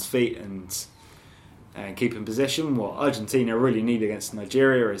one's feet and keeping possession, what Argentina really need against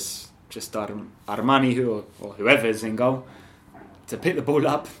Nigeria is just Armani or whoever is in goal to pick the ball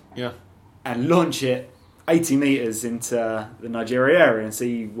up and launch it 80 metres into the Nigeria area and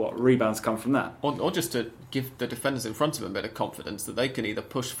see what rebounds come from that. Or just to give the defenders in front of them a bit of confidence that they can either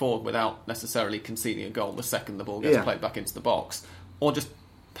push forward without necessarily conceding a goal the second the ball gets played back into the box, or just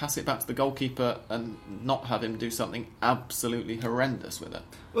pass it back to the goalkeeper and not have him do something absolutely horrendous with it.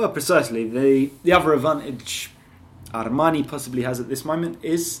 Well, precisely. The other advantage Armani possibly has at this moment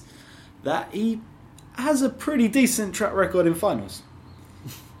is that he has a pretty decent track record in finals.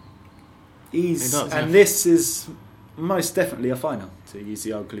 This is most definitely a final, to use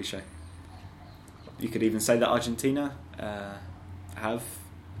the old cliche. You could even say that Argentina have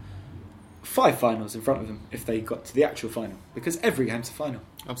 5 finals in front of them if they got to the actual final, because every game's a final.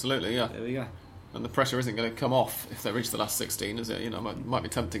 Absolutely, yeah. There we go. And the pressure isn't going to come off if they reach the last 16, is it? Might be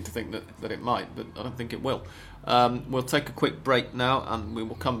tempting to think that it might, but I don't think it will. We'll take a quick break now, and we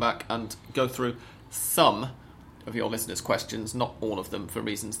will come back and go through some of your listeners' questions, not all of them, for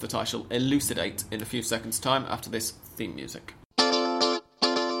reasons that I shall elucidate in a few seconds' time after this theme music.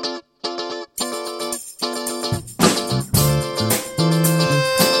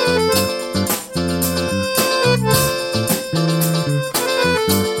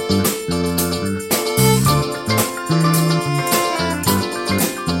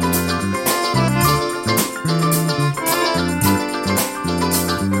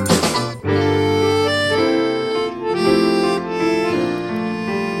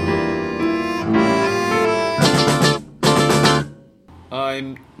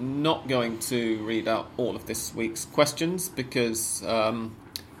 I'm not going to read out all of this week's questions because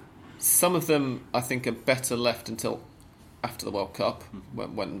some of them I think are better left until after the World Cup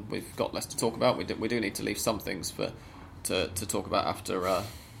when we've got less to talk about. We do need to leave some things to talk about after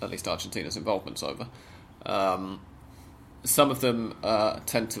at least Argentina's involvement's over. Some of them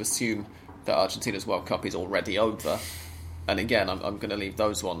tend to assume that Argentina's World Cup is already over, and again I'm going to leave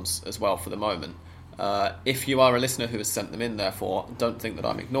those ones as well for the moment. If you are a listener who has sent them in, therefore, don't think that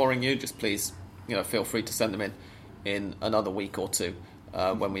I'm ignoring you. Just please, feel free to send them in another week or two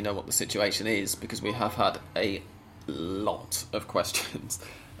when we know what the situation is, because we have had a lot of questions,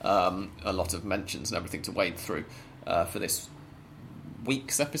 a lot of mentions and everything to wade through for this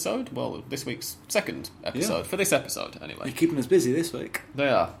week's episode. Well, this week's second episode, for this episode, anyway. You're keeping us busy this week. They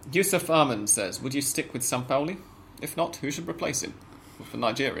are. Yusuf Arman says, would you stick with Sampaoli? If not, who should replace him? Well, for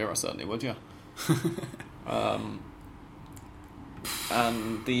Nigeria, I certainly would, yeah.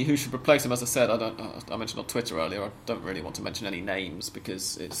 And the who should replace him, as I said, I mentioned on Twitter earlier, I don't really want to mention any names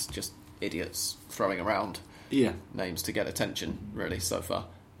because it's just idiots throwing around names to get attention, really, so far.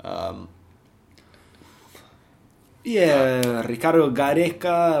 Ricardo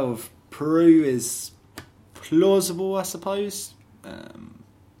Gareca of Peru is plausible, I suppose.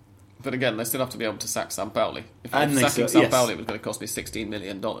 But again, they still have to be able to sack Sampaoli. If And sacking Sampaoli was going to cost me $16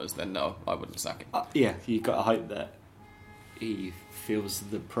 million, then no, I wouldn't sack him. You've got to hope that he feels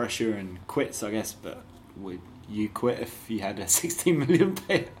the pressure and quits, I guess. But would you quit if you had a $16 million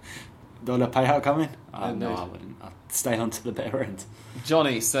payout coming? No, I wouldn't. I'd stay on to the better end.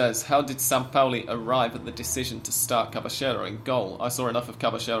 Johnny says, how did Sampaoli arrive at the decision to start Caballero in goal? I saw enough of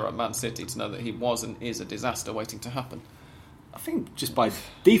Caballero at Man City to know that he was and is a disaster waiting to happen. I think just by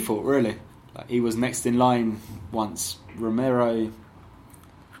default, really. He was next in line once Romero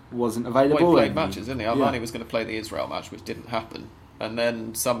wasn't available. Well, he played matches, didn't he? Armani was going to play the Israel match, which didn't happen. And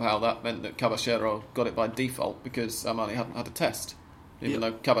then somehow that meant that Caballero got it by default because Armani hadn't had a test. Even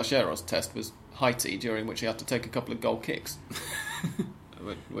though Caballero's test was Haiti, during which he had to take a couple of goal kicks.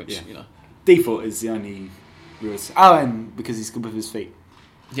 which. Default is the only real... and because he's good with his feet.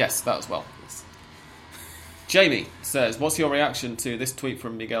 Yes, that as well. Yes. Jamie says, what's your reaction to this tweet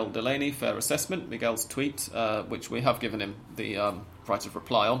from Miguel Delaney? Fair assessment. Miguel's tweet, which we have given him the right of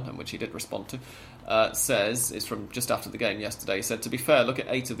reply on, and which he did respond to, says, is from just after the game yesterday. He said, to be fair, look at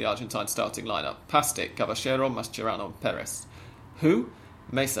 8 of the Argentine starting lineup. Pastic, Caballero, Mascherano and Perez. Who?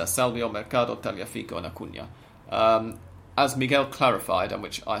 Mesa, Salvio, Mercado, Tagliafico and Acuna. As Miguel clarified, and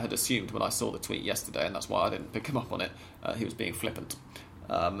which I had assumed when I saw the tweet yesterday, and that's why I didn't pick him up on it, he was being flippant.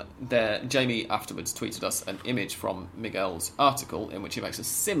 Jamie afterwards tweeted us an image from Miguel's article in which he makes a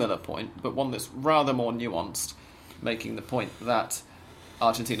similar point, but one that's rather more nuanced, making the point that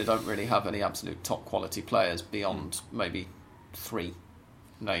Argentina don't really have any absolute top quality players beyond maybe 3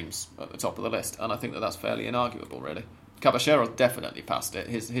 names at the top of the list, and I think that's fairly inarguable, really. Caballero definitely passed it.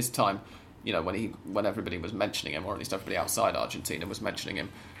 His time, when everybody was mentioning him, or at least everybody outside Argentina was mentioning him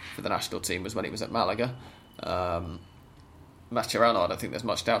for the national team, was when he was at Malaga. Mascherano, I don't think there's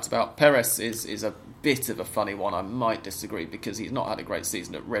much doubt about. Perez is a bit of a funny one. I might disagree because he's not had a great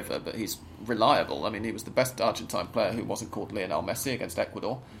season at River, but he's reliable. I mean, he was the best Argentine player who wasn't called Lionel Messi against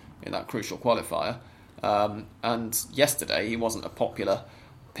Ecuador in that crucial qualifier. And yesterday, he wasn't a popular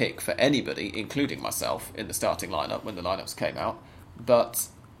pick for anybody, including myself, in the starting lineup when the lineups came out. But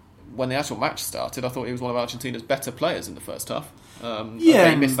when the actual match started, I thought he was one of Argentina's better players in the first half.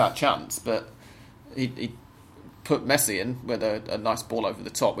 He missed that chance, but he put Messi in with a nice ball over the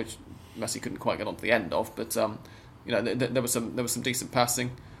top, which Messi couldn't quite get onto the end of. But there was some decent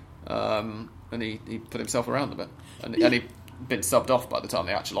passing, and he put himself around a bit. And he been subbed off by the time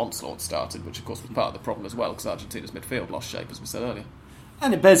the actual onslaught started, which of course was part of the problem as well, because Argentina's midfield lost shape, as we said earlier.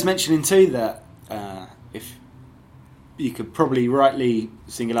 And it bears mentioning too that if you could probably rightly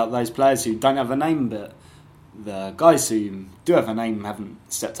single out those players who don't have a name, but the guys who do have a name haven't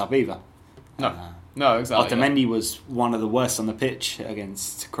stepped up either. No, exactly. Otamendi was one of the worst on the pitch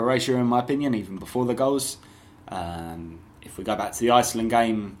against Croatia, in my opinion, even before the goals. If we go back to the Iceland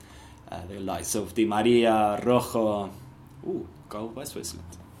game, the likes of Di Maria, Rojo... goal by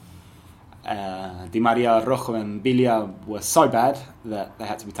Switzerland. Di Maria, Rojo and Bilia were so bad that they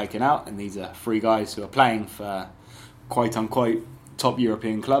had to be taken out, and these are three guys who are playing for quote-unquote top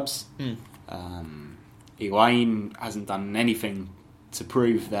European clubs. Higuain hasn't done anything to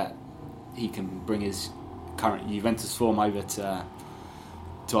prove that he can bring his current Juventus form over to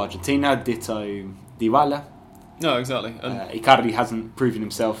Argentina. Ditto Dybala. No, exactly. Icardi hasn't proven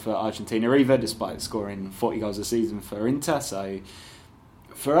himself for Argentina either, despite scoring 40 goals a season for Inter. So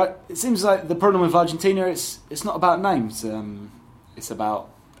it seems like the problem with Argentina, it's not about names. It's about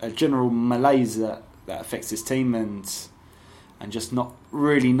a general malaise that affects his team and just not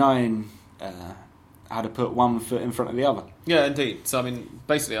really knowing how to put one foot in front of the other. Yeah, indeed. So, I mean,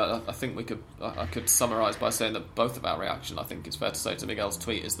 basically, I think I could summarise by saying that both of our reaction, I think it's fair to say, to Miguel's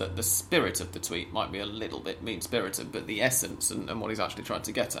tweet is that the spirit of the tweet might be a little bit mean-spirited, but the essence and what he's actually trying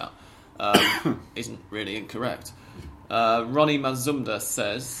to get at isn't really incorrect. Ronnie Mazumda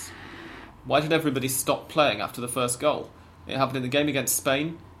says, why did everybody stop playing after the first goal? It happened in the game against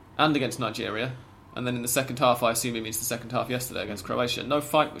Spain and against Nigeria, and then in the second half, I assume he means the second half yesterday against Croatia, no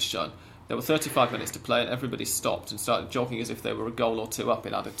fight was shown. There were 35 minutes to play and everybody stopped and started jogging as if they were a goal or two up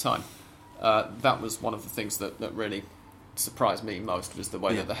in added time. That was one of the things that really surprised me most, was the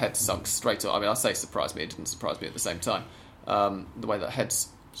way that the head sunk straight up. I mean, I say surprised me, it didn't surprise me at the same time. The way that heads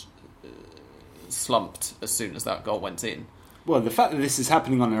slumped as soon as that goal went in. Well, the fact that this is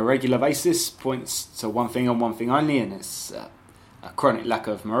happening on a regular basis points to one thing and one thing only, and it's a chronic lack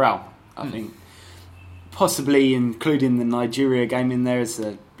of morale. I think possibly including the Nigeria game in there is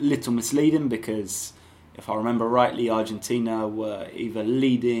a little misleading, because if I remember rightly, Argentina were either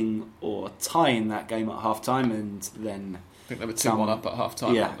leading or tying that game at half-time, and then I think they were 2-1 up at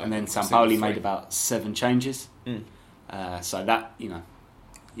half-time. Yeah, and then Sampaoli made about 7 changes. So that,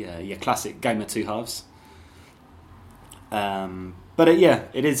 your classic game of two halves. But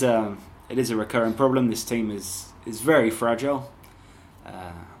it is a recurring problem. This team is very fragile,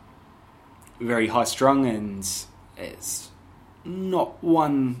 very high strung, and it's not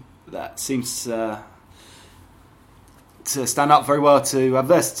one that seems to stand up very well to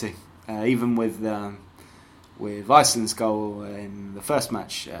adversity. Even with Iceland's goal in the first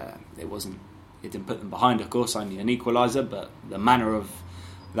match, it didn't put them behind, of course, only an equaliser, but the manner of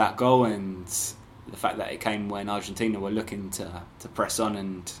that goal and the fact that it came when Argentina were looking to press on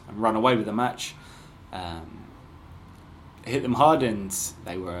and run away with the match, it hit them hard, and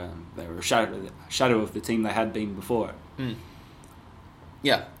they were a shadow of the team they had been before it.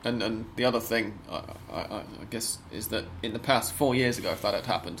 Yeah, and the other thing, I guess, is that in the past 4 years ago, if that had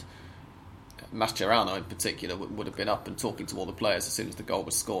happened, Mascherano in particular would have been up and talking to all the players as soon as the goal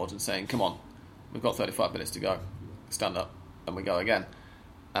was scored and saying, come on, we've got 35 minutes to go, stand up, and we go again.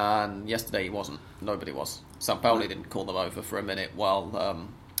 And yesterday he wasn't. Nobody was. Sampaoli didn't call them over for a minute while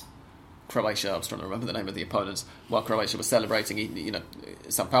Croatia, I was trying to remember the name of the opponents, while Croatia was celebrating,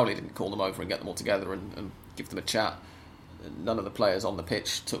 Sampaoli didn't call them over and get them all together and give them a chat. None of the players on the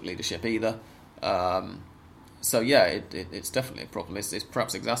pitch took leadership either. It's definitely a problem. It's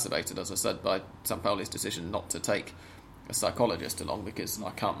perhaps exacerbated, as I said, by Sampaoli's decision not to take a psychologist along, because I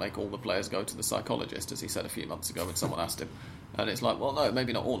can't make all the players go to the psychologist, as he said a few months ago when someone asked him. And it's like, well, no,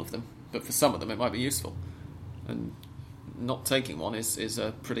 maybe not all of them, but for some of them it might be useful. And not taking one is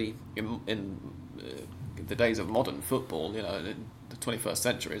a pretty, in the days of modern football, in the 21st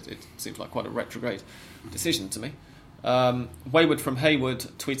century, it seems like quite a retrograde decision to me. Wayward from Hayward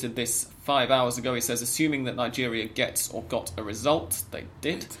tweeted this 5 hours ago. He says, assuming that Nigeria gets or got a result, they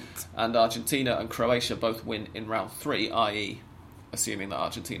did, and Argentina and Croatia both win in round 3, i.e. assuming that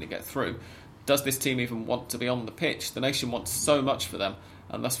Argentina get through, does this team even want to be on the pitch? The nation wants so much for them,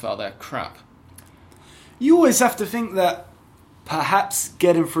 and thus far they're crap. You always have to think that perhaps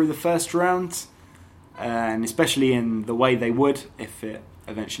getting through the first round, and especially in the way they would if it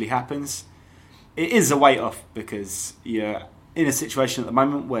eventually happens, it is a weight off, because you're in a situation at the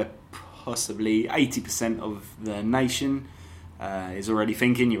moment where possibly 80% of the nation is already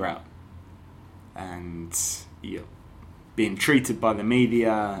thinking you're out, and you're being treated by the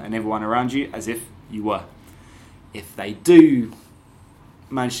media and everyone around you as if you were. If they do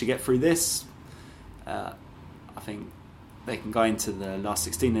manage to get through this, I think they can go into the last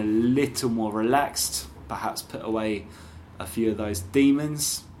 16 a little more relaxed, perhaps put away a few of those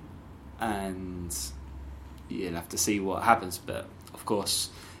demons, and you'll have to see what happens. But of course,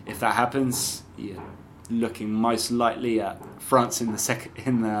 if that happens, you're looking most likely at France in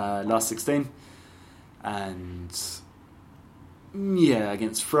the last 16, and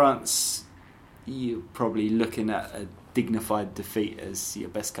against France, you're probably looking at a dignified defeat as your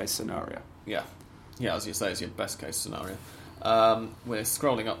best case scenario. Yeah, as you say, it's your best case scenario. We're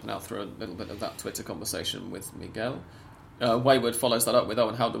scrolling up now through a little bit of that Twitter conversation with Miguel. Wayward follows that up with,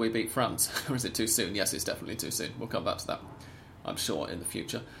 and how do we beat France? Or is it too soon? Yes, it's definitely too soon. We'll come back to that, I'm sure, in the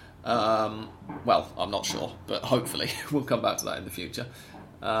future. Well, I'm not sure, but hopefully we'll come back to that in the future.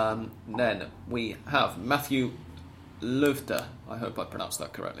 Then we have Matthew Lufter. I hope I pronounced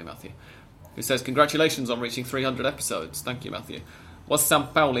that correctly, Matthew. Who says, congratulations on reaching 300 episodes. Thank you, Matthew. Was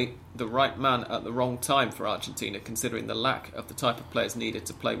Sampaoli the right man at the wrong time for Argentina, considering the lack of the type of players needed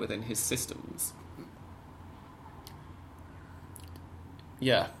to play within his systems?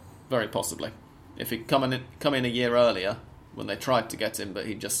 Yeah, very possibly. If he'd come in a year earlier, when they tried to get him, but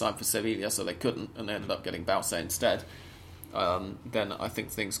he'd just signed for Sevilla, so they couldn't, and they ended up getting Bauza instead, then I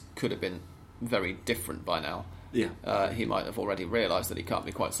think things could have been very different by now. Yeah. He might have already realised that he can't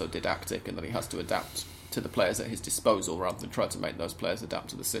be quite so didactic and that he has to adapt to the players at his disposal rather than try to make those players adapt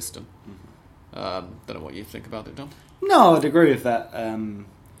to the system. Don't know what you think about it, John. No, I'd agree with that.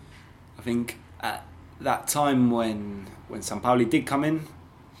 I think at that time when Sampaoli did come in,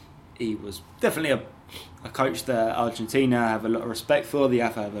 he was definitely a coach that Argentina have a lot of respect for, the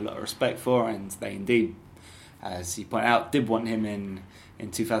AFA have a lot of respect for, and they indeed, as you point out, did want him in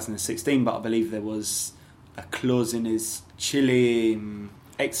 2016, but I believe there was a clause in his Chile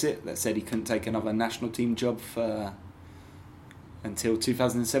exit that said he couldn't take another national team job until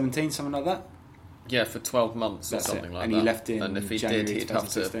 2017, something like that. Yeah, for 12 months That's or something it. like and that. And he left in and if he January did, he'd have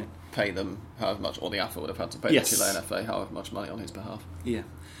 2016. to pay them however much, or the AFA would have had to pay Yes. the Chilean FA however much money on his behalf. Yeah.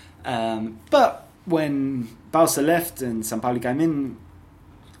 But when Bauza left and Sampaoli came in,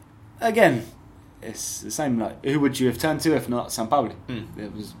 again, it's the same. Like, who would you have turned to if not Sampaoli? There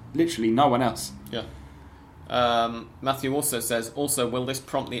was literally no one else. Yeah. Matthew also says, will this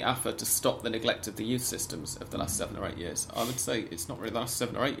prompt the AFA to stop the neglect of the youth systems of the last 7 or 8 years? I would say it's not really the last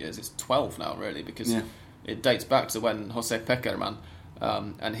 7 or 8 years, it's 12 now, really, because it dates back to when Jose Pekerman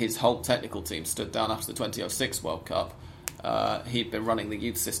and his whole technical team stood down after the 2006 World Cup. He'd been running the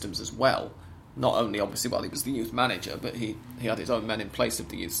youth systems as well, not only obviously while he was the youth manager, but he had his own men in place of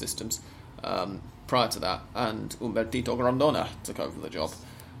the youth systems prior to that, and Humbertito Grondona took over the job.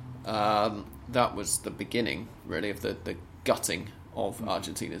 That was the beginning, really, of the gutting of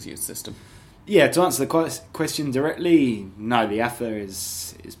Argentina's youth system. Yeah, to answer the question directly, no, the AFA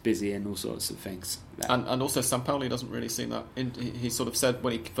is busy in all sorts of things. And also, Sampaoli doesn't really seem that... He sort of said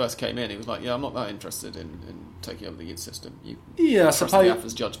when he first came in, he was like, I'm not that interested in taking over the youth system. I trust suppose the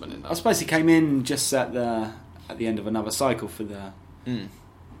AFA's judgment in that. I suppose he came in just at the end of another cycle for the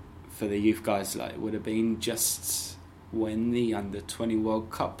youth guys. Like, it would have been just when the Under-20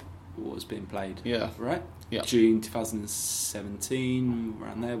 World Cup was being played. Yeah. Right? Yeah. June 2017,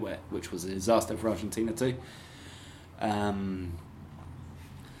 around there, which was a disaster for Argentina too. I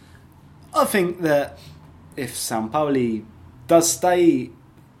think that if Sampaoli does stay,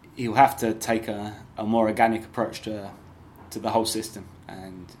 he'll have to take a more organic approach to the whole system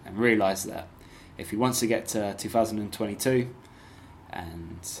and realise that if he wants to get to 2022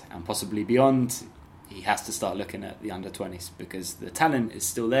 and possibly beyond, he has to start looking at the under-20s because the talent is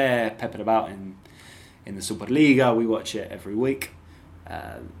still there, peppered about in the Superliga. We watch it every week.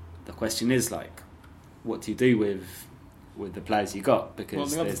 The question is, like, what do you do with the players you got?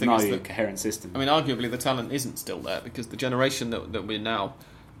 Because there's no coherent system. I mean, arguably the talent isn't still there because the generation that we're now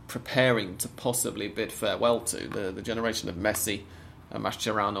preparing to possibly bid farewell to, the generation of Messi,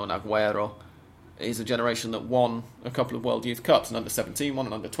 Mascherano and Agüero, is a generation that won a couple of World Youth Cups, an under-17 one,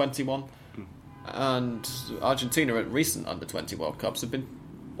 an under-20 one. And Argentina at recent under-20 World Cups have been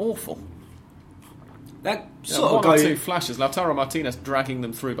awful. That one or two flashes, Lautaro Martinez dragging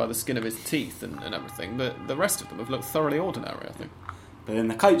them through by the skin of his teeth and everything, but the rest of them have looked thoroughly ordinary, I think. But then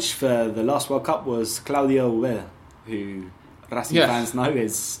the coach for the last World Cup was Claudio Ubeda, who Racing fans know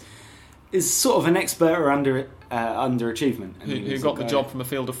is sort of an expert or underachievement. Who got the job from a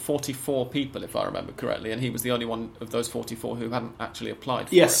field of 44 people, if I remember correctly, and he was the only one of those 44 who hadn't actually applied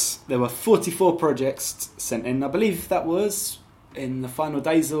for it. Yes, there were 44 projects sent in. I believe that was in the final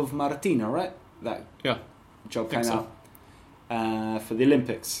days of Martina, right? That job came out for the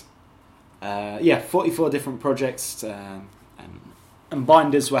Olympics. 44 different projects and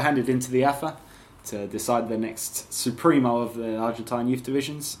binders were handed into the AFA to decide the next Supremo of the Argentine youth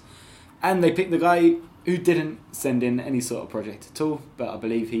divisions. And they picked the guy who didn't send in any sort of project at all, but I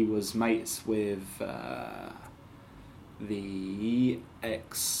believe he was mates with the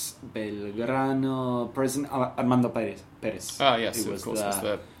ex-Belgrano president, Armando Perez. Ah, yes, who of was course, the was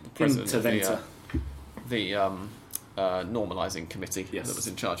the president interventor. of the normalising committee Yes. that was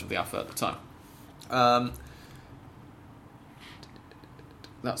in charge of the AFA at the time.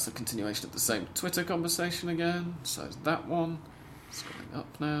 That's a continuation of the same Twitter conversation again. So is that one. Scrolling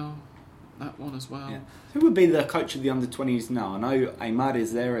up now. That one as well. Yeah. Who would be the coach of the under-20s now? I know Aymar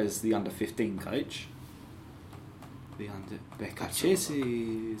is there as the under-15 coach. The Becacese,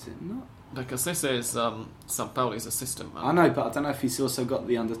 is it not? Becacese is Sampaoli's assistant man. I know, but I don't know if he's also got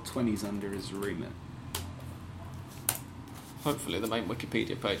the under-20s under his remit. Hopefully the main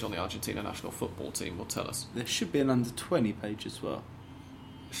Wikipedia page on the Argentina national football team will tell us. There should be an under-20 page as well.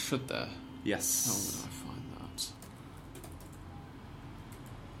 Should there? Yes. How would I find that?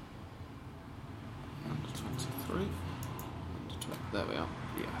 Under 23. Under 20. There we are.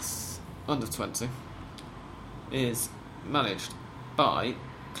 Yes. Under 20 is managed by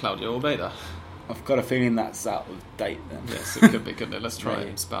Claudio Ubeda. I've got a feeling that's out of date then. Yes, it could be, couldn't it? Let's try it Right.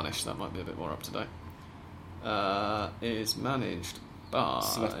 in Spanish. That might be a bit more up to date. Is managed by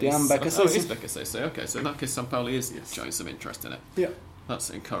Sebastián Becasese. Oh, it is Becasese. Okay, so in that case, Sampaoli is Yes. showing some interest in it. Yeah.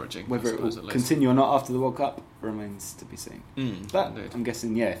 That's encouraging. Whether I it suppose, will at least. continue or not after the World Cup remains to be seen. But Indeed. I'm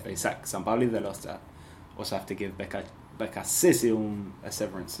guessing, yeah, if they sack Sampaoli, they'll also have to give Becasese a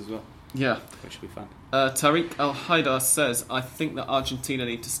severance as well, Yeah. which will be fun. Tariq Al Haidar says, I think that Argentina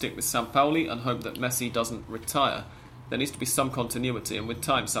need to stick with Sampaoli and hope that Messi doesn't retire. There needs to be some continuity, and with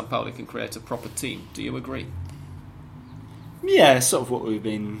time, Sampaoli can create a proper team. Do you agree? Yeah, it's sort of what we've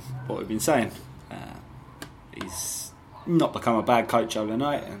been saying. He's not become a bad coach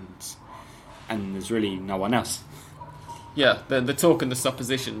overnight, and there's really no one else. Yeah, the talk and the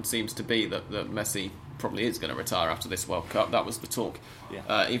supposition seems to be that Messi probably is going to retire after this World Cup. That was the talk.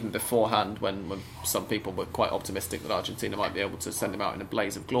 Yeah. Even beforehand, when some people were quite optimistic that Argentina might be able to send him out in a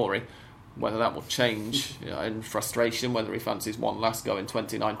blaze of glory. Whether that will change in frustration, whether he fancies one last go in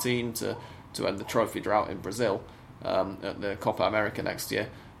 2019 to end the trophy drought in Brazil at the Copa America next year,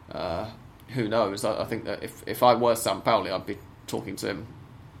 who knows? I think that if I were Sampaoli, I'd be talking to him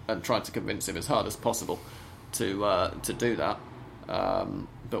and trying to convince him as hard as possible to do that.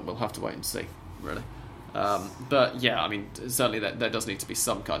 But we'll have to wait and see, really. But yeah, I mean, certainly there does need to be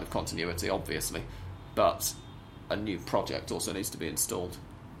some kind of continuity, obviously, but a new project also needs to be installed.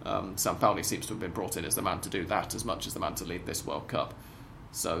 Sampaoli seems to have been brought in as the man to do that as much as the man to lead this World Cup.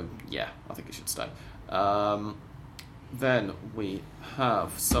 So yeah, I think he should stay. Then we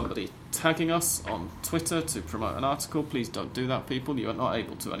have somebody tagging us on Twitter to promote an article. Please don't do that, people. You are not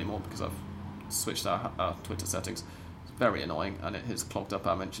able to anymore because I've switched our Twitter settings. It's very annoying, and it has clogged up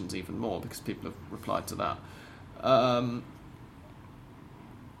our mentions even more because people have replied to that.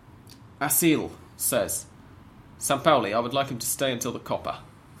 Asil says, Sampaoli, I would like him to stay until the Copa.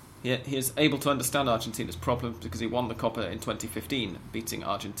 He is able to understand Argentina's problems because he won the Copa in 2015, beating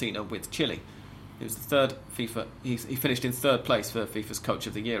Argentina with Chile. He was the third FIFA. He finished in third place for FIFA's Coach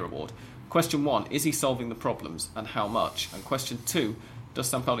of the Year award. Question 1: is he solving the problems, and how much? And question 2: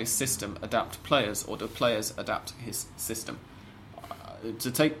 does Sampaoli's system adapt players, or do players adapt his system?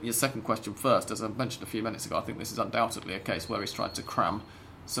 To take your second question first, as I mentioned a few minutes ago, I think this is undoubtedly a case where he's tried to cram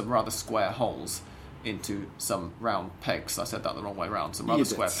some rather square holes into some round pegs. I said that the wrong way round. Some rather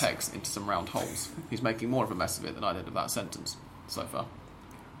square pegs into some round holes. He's making more of a mess of it than I did of that sentence so far.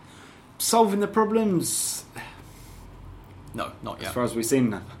 Solving the problems, No, not yet. as far as we've seen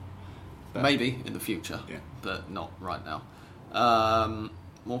now. But maybe in the future, Yeah. but not right now.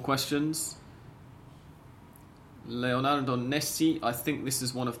 More questions? Leonardo Nessi, I think this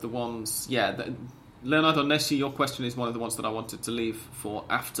is one of the ones... Leonardo Nessi, your question is one of the ones that I wanted to leave for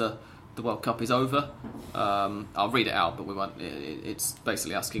after the World Cup is over. I'll read it out, but we won't. It's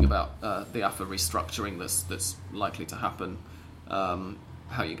basically asking about the AFA restructuring that's likely to happen,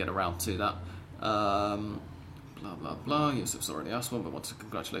 how you get around to that. Blah, blah, blah. Yusuf's already asked one, but wants to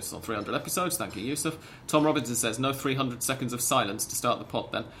congratulate us on 300 episodes. Thank you, Yusuf. Tom Robinson says, no 300 seconds of silence to start the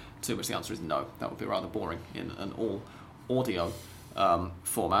pod then? To which the answer is no. That would be rather boring in an all-audio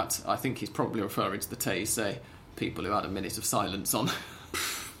format. I think he's probably referring to the TIC people who had a minute of silence on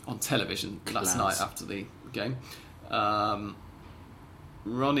television last night after the game.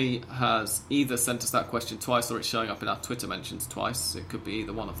 Ronnie has either sent us that question twice or it's showing up in our Twitter mentions twice. It could be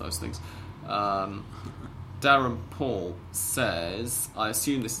either one of those things. Darren Paul says, I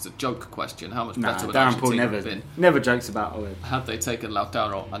assume this is a joke question. How much better would Darren Argentina Paul have been never jokes about Oed. had they taken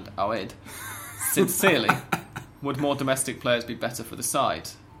Lautaro and Awed? Sincerely, would more domestic players be better for the side?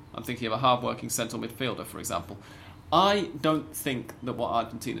 I'm thinking of a hard-working central midfielder, for example. I don't think that what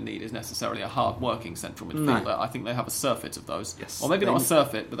Argentina need is necessarily a hard-working central midfielder. No. I think they have a surfeit of those. Yes. Or maybe not a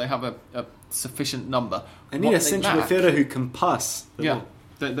surfeit, but they have a sufficient number. They need a central midfielder who can pass. Yeah,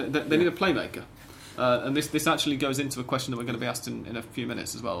 they need a playmaker. And this actually goes into a question that we're going to be asked in a few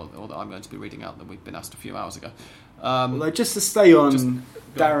minutes as well, or that I'm going to be reading out that we've been asked a few hours ago. Although, just to stay on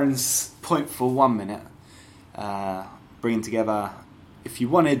Darren's point for 1 minute, bringing together, if you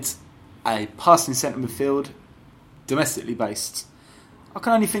wanted a passing centre midfield, domestically based, I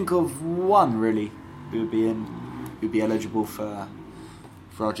can only think of one really who would be eligible for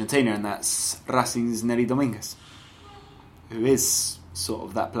Argentina, and that's Racing's Nelly Dominguez, who is sort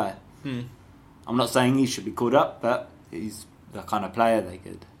of that player. I'm not saying he should be called up, but he's the kind of player they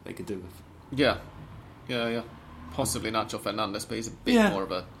could do with. Yeah. Possibly Nacho Fernandez, but he's a bit more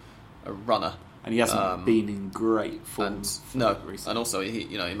of a runner. And he hasn't been in great form. Recently. And also he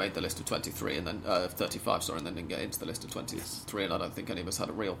made the list of 23 and then 35, sorry, and then didn't get into the list of 23. And I don't think any of us had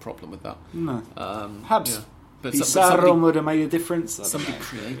a real problem with that. No, perhaps but Pizarro would have made a difference. Somebody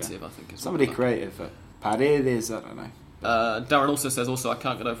creative, I think. Somebody creative. Paredes, I don't know. Darren also says, I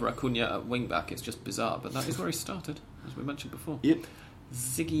can't get over Acuna at wing back. It's just bizarre, but that is where he started, as we mentioned before. Yep.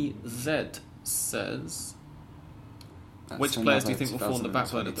 Ziggy Z says, which players do you think will form the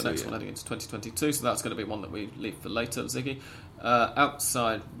backbone of the next one heading into 2022? So that's going to be one that we leave for later, Ziggy.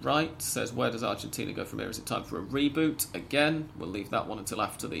 Outside right says, where does Argentina go from here? Is it time for a reboot? Again, we'll leave that one until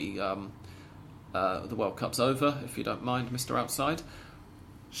after the World Cup's over, if you don't mind, Mr. Outside.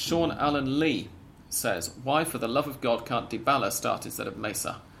 Sean Allen Lee says, why for the love of God can't Dybala start instead of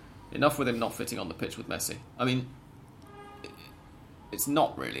Mesa? Enough with him not fitting on the pitch with Messi. I mean, it's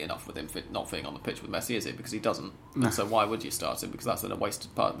not really enough with him not fitting on the pitch with Messi, is it? Because he doesn't. No. So why would you start him? Because that's then a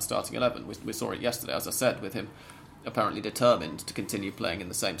wasted part of the starting 11. We saw it yesterday, as I said, with him apparently determined to continue playing in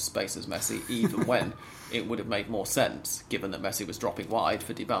the same space as Messi, even when it would have made more sense, given that Messi was dropping wide,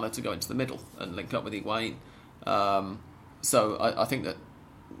 for Dybala to go into the middle and link up with Higuain. So I think that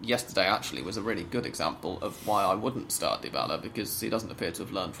yesterday actually was a really good example of why I wouldn't start Dybala, because he doesn't appear to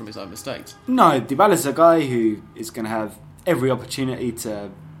have learned from his own mistakes. No, Dybala's a guy who is going to have every opportunity to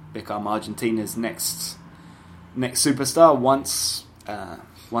become Argentina's next superstar once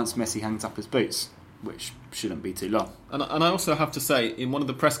Messi hangs up his boots, which shouldn't be too long. And I also have to say, in one of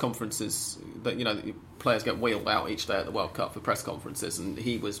the press conferences that players get wheeled out each day at the World Cup for press conferences, and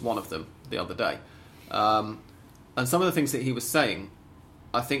he was one of them the other day. And some of the things that he was saying,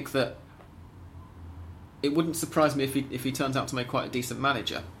 I think that it wouldn't surprise me if he turns out to make quite a decent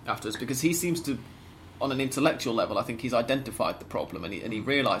manager afterwards, because he seems to, on an intellectual level, I think he's identified the problem and he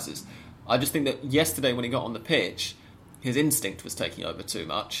realises. I just think that yesterday when he got on the pitch, his instinct was taking over too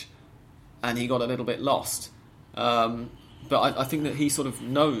much and he got a little bit lost. But I think that he sort of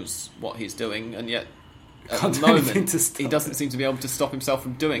knows what he's doing, and yet at the moment he doesn't seem to be able to stop himself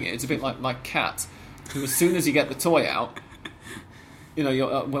from doing it. It's a bit like my cat, who as soon as you get the toy out,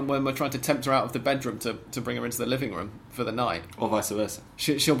 when we're trying to tempt her out of the bedroom to bring her into the living room for the night, or vice versa,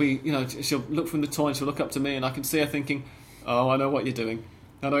 she'll be, she'll look from the toy and she'll look up to me, and I can see her thinking, "Oh, I know what you're doing.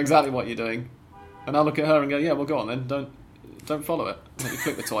 I know exactly what you're doing." And I'll look at her and go, "Yeah, well, go on then. Don't follow it." And you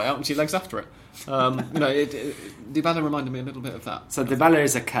flick the toy out, and she legs after it. Dybala reminded me a little bit of that. So Dybala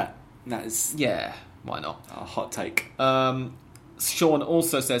is a cat. That is, why not? A hot take. Sean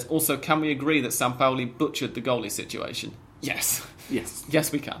also says, can we agree that Sampaoli butchered the goalie situation? Yes.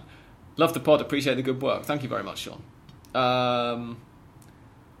 Yes, we can. Love the pod, appreciate the good work. Thank you very much, Sean.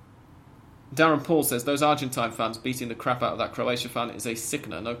 Darren Paul says, those Argentine fans beating the crap out of that Croatia fan is a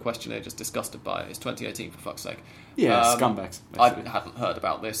sickener. No question, they're just disgusted by it. It's 2018, for fuck's sake. Yeah, scumbags. I hadn't heard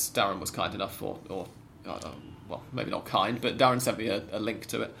about this. Darren was kind enough, maybe not kind, but Darren sent me a link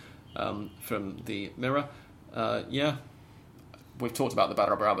to it from the Mirror. We've talked about the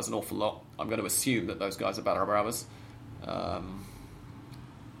Barra Bravas an awful lot. I'm going to assume that those guys are Barra Bravas.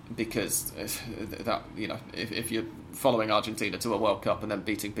 Because if you're following Argentina to a World Cup and then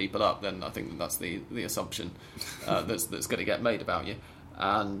beating people up, then I think that's the assumption that's going to get made about you.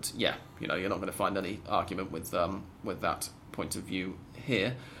 And you're not going to find any argument with that point of view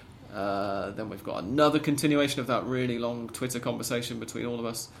here. Then we've got another continuation of that really long Twitter conversation between all of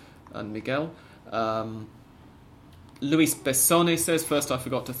us and Miguel. Luis Bessone says, first I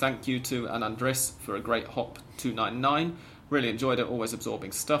forgot to thank you to and Andres for a great Hop 299. Really enjoyed it, always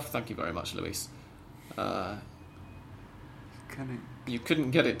absorbing stuff. Thank you very much, Luis. You couldn't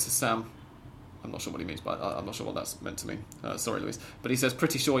get it to Sam. I'm not sure what he means by I'm not sure what that's meant to mean. Sorry, Luis. But he says,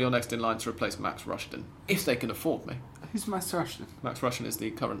 pretty sure you're next in line to replace Max Rushden, if they can afford me. Who's Max Rushden? Max Rushden is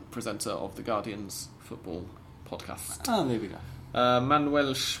the current presenter of the Guardian's football podcast. Oh, there we go.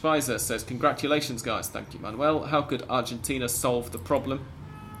 Manuel Schweizer says, congratulations, guys. Thank you, Manuel. How could Argentina solve the problem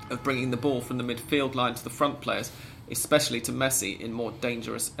of bringing the ball from the midfield line to the front players, especially to Messi in more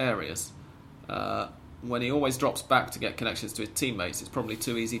dangerous areas? When he always drops back to get connections to his teammates, it's probably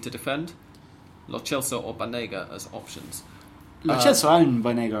too easy to defend. Lo Celso or Banega as options. Lo Celso and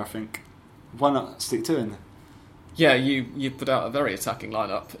Banega, I think. Why not stick two in there? Yeah, you put out a very attacking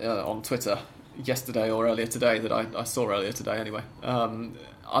lineup on Twitter yesterday or earlier today that I saw earlier today anyway. I'm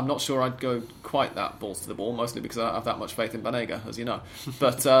not sure I'd go quite that balls to the ball, mostly because I don't have that much faith in Banega, as you know.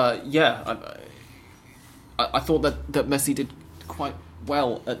 But yeah, I thought that Messi did quite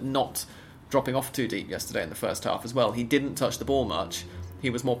well at not dropping off too deep yesterday in the first half as well. He didn't touch the ball much. He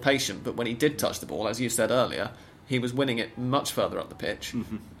was more patient, but when he did touch the ball, as you said earlier, he was winning it much further up the pitch,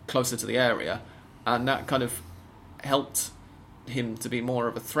 closer to the area, and that kind of helped him to be more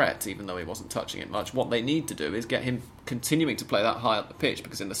of a threat, even though he wasn't touching it much. What they need to do is get him continuing to play that high up the pitch,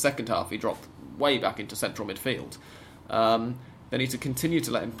 because in the second half he dropped way back into central midfield. They need to continue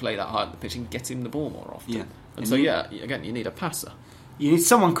to let him play that high up the pitch and get him the ball more often. Yeah. And so, yeah, again, you need a passer. You need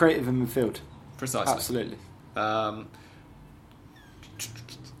someone creative in midfield. Precisely. Absolutely.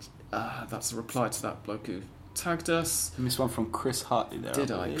 That's a reply to that bloke who tagged us. I missed one from Chris Hartley there.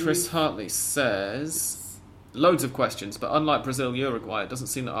 Did I? Chris Hartley says, loads of questions, but unlike Brazil, Uruguay, it doesn't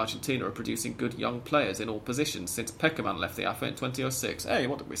seem that Argentina are producing good young players in all positions since Peckerman left the AFA in 2006. Hey,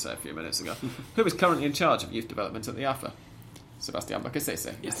 what did we say a few minutes ago? Who is currently in charge of youth development at the AFA? Sebastián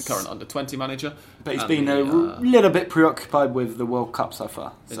Becasese. Yes. He's the current under-20 manager. But he's been a little bit preoccupied with the World Cup so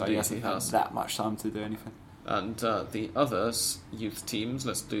far. So he hasn't had that much time to do anything. And the others, youth teams,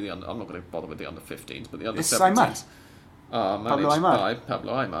 let's do the under... I'm not going to bother with the under-15s, but the It's under-17s Pablo are managed Aimar. by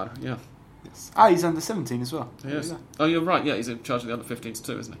Pablo Aimar, yeah. Yes. He's under 17 as well. Yes. Oh, you're right, yeah, he's in charge of the under-15s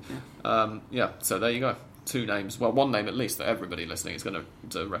too, isn't he? Yeah, so there you go. Two names, well, one name at least that everybody listening is going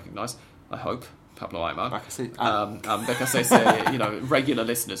to recognise, I hope. Pablo Aimar. Becasese, you know, regular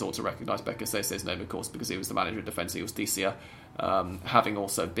listeners ought to recognise Becasese's name, of course, because he was the manager of Defensa Justicia, having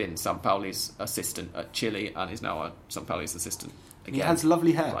also been Sampaoli's assistant at Chile, and is now Sampaoli's assistant again. He has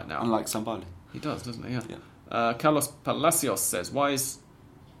lovely hair, right now. unlike Sampaoli. He does, doesn't he? Yeah. Carlos Palacios says, why is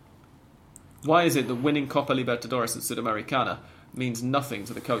it that winning Copa Libertadores and Sudamericana means nothing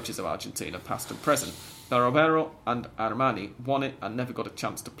to the coaches of Argentina, past and present? Barovero and Armani won it and never got a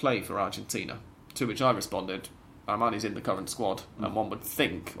chance to play for Argentina. To which I responded, Armani's in the current squad, and one would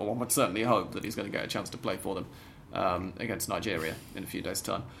think, or one would certainly hope, that he's going to get a chance to play for them against Nigeria in a few days'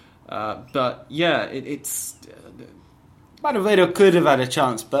 time. But yeah, it's... Barovero could have had a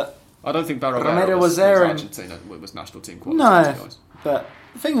chance, but... I don't think Barovero Romero was there Argentina, was national team quality. No, but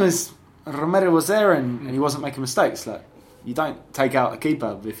the thing was, Romero was there and he wasn't making mistakes. Like, you don't take out a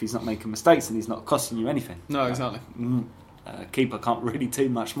keeper if he's not making mistakes and he's not costing you anything. No, exactly. Keeper can't really do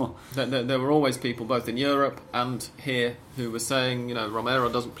much more. There were always people, both in Europe and here, who were saying, you know, Romero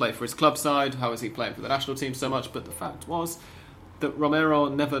doesn't play for his club side. How is he playing for the national team so much? But the fact was that Romero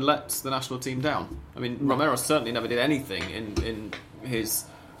never let the national team down. I mean, Romero certainly never did anything in his,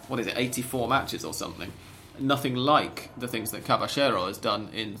 84 matches or something. Nothing like the things that Caballero has done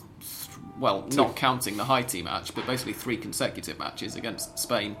in, not counting the Haiti match, but basically 3 consecutive matches against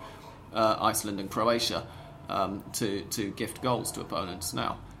Spain, Iceland and Croatia. To gift goals to opponents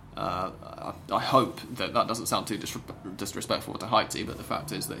now. I hope that doesn't sound too disrespectful to Haiti, but the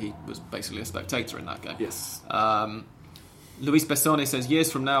fact is that he was basically a spectator in that game. Yes. Luis Bessone says,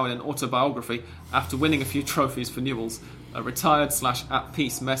 years from now in an autobiography, after winning a few trophies for Newell's, a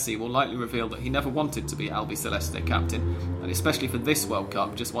retired/at-peace Messi will likely reveal that he never wanted to be Albiceleste captain, and especially for this World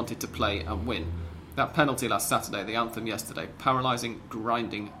Cup, just wanted to play and win. That penalty last Saturday, the anthem yesterday, paralysing,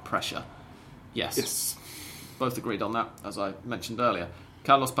 grinding pressure. Yes. Both agreed on that, as I mentioned earlier.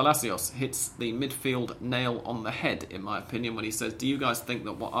 Carlos Palacios hits the midfield nail on the head, in my opinion, when he says, do you guys think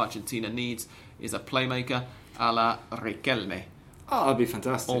that what Argentina needs is a playmaker a la Riquelme? Oh, that'd be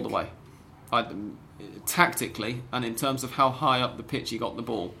fantastic. All the way. Tactically, and in terms of how high up the pitch he got the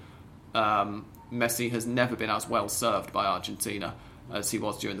ball, Messi has never been as well served by Argentina as he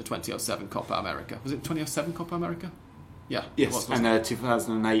was during the 2007 Copa America. Was it 2007 Copa America? Yeah. Yes, and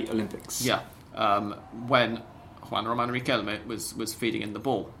 2008 Olympics. Yeah. When Juan Román Riquelme was feeding in the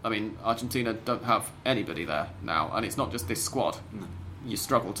ball. I mean, Argentina don't have anybody there now, and it's not just this squad. No. You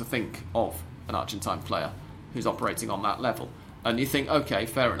struggle to think of an Argentine player who's operating on that level. And you think, okay,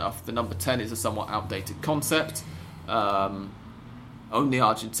 fair enough, the number 10 is a somewhat outdated concept. only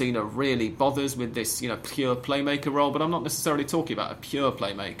Argentina really bothers with this, pure playmaker role. But I'm not necessarily talking about a pure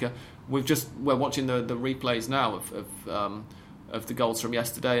playmaker. We're watching the replays now of the goals from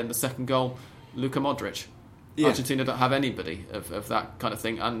yesterday, and the second goal, Luka Modric. Yeah. Argentina don't have anybody of that kind of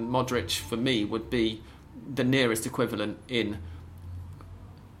thing, and Modric for me would be the nearest equivalent in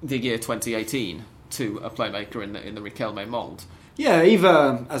the year 2018 to a playmaker in the Riquelme mould. Yeah,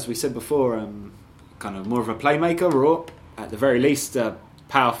 either, as we said before, kind of more of a playmaker, or at the very least a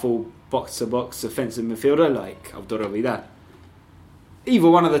powerful box-to-box offensive midfielder like Arturo Vidal. Either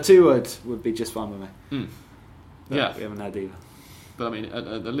one of the two would be just fine with me. Yeah, we haven't had either. But I mean,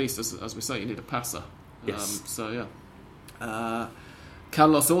 at least as we say, you need a passer. Yes.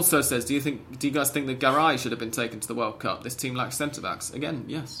 Carlos also says, do you guys think that Garay should have been taken to the World Cup? This team lacks centre-backs. Again,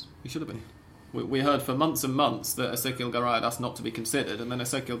 yes, he should have been. We heard for months and months that Ezequiel Garay had asked not to be considered, and then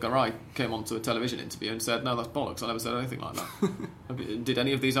Ezequiel Garay came onto a television interview and said, no, that's bollocks, I never said anything like that. Did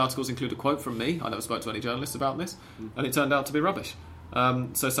any of these articles include a quote from me? I never spoke to any journalists about this, and it turned out to be rubbish.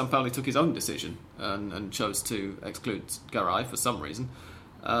 So Sampaoli took his own decision and chose to exclude Garay for some reason.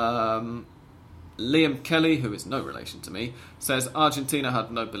 Liam Kelly, who is no relation to me, says Argentina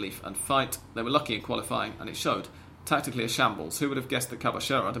had no belief and fight. They were lucky in qualifying, and it showed. Tactically a shambles. Who would have guessed that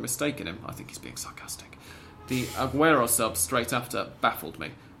Caballero had a mistake in him? I think he's being sarcastic. The Aguero sub straight after baffled me.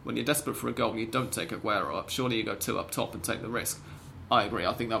 When you're desperate for a goal, you don't take Aguero up. Surely you go two up top and take the risk. I agree.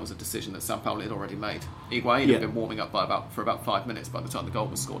 I think that was a decision that Sampaoli had already made. Higuain had been warming up for about 5 minutes by the time the goal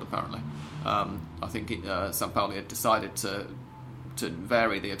was scored, apparently. I think Sampaoli had decided to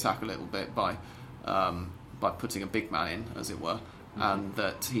vary the attack a little bit by putting a big man in, as it were, and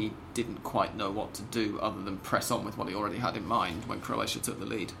that he didn't quite know what to do other than press on with what he already had in mind when Croatia took the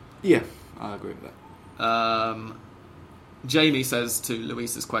lead. Yeah, I agree with that. Jamie says to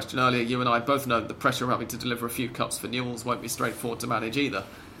Luis's question earlier, you and I both know that the pressure of having to deliver a few cups for Newell's won't be straightforward to manage either.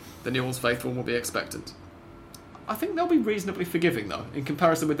 The Newell's faithful will be expectant. I think they'll be reasonably forgiving, though, in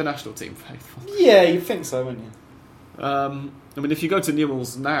comparison with the national team faithful. Yeah, you'd think so, wouldn't you? I mean, if you go to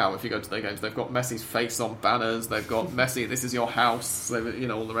Newell's now, if you go to their games, they've got Messi's face on banners, they've got Messi, this is your house, all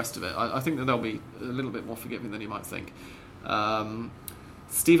the rest of it. I think that they'll be a little bit more forgiving than you might think.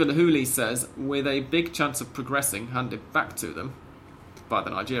 Stephen Hooley says, with a big chance of progressing handed back to them by the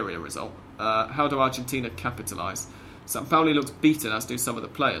Nigeria result, how do Argentina capitalise? Sampaoli looks beaten, as do some of the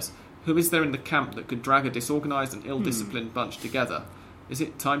players. Who is there in the camp that could drag a disorganised and ill-disciplined bunch together? Is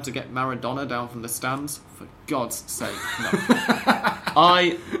it time to get Maradona down from the stands? For God's sake, no.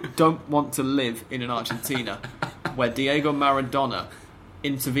 I don't want to live in an Argentina where Diego Maradona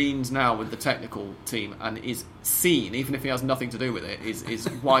intervenes now with the technical team and is seen, even if he has nothing to do with it, is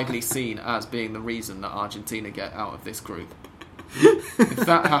widely seen as being the reason that Argentina get out of this group. If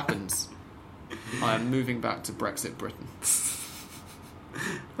that happens, I am moving back to Brexit Britain.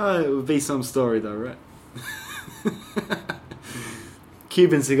 It would be some story though, right?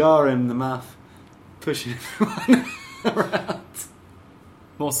 Cuban cigar in the mouth, pushing everyone around.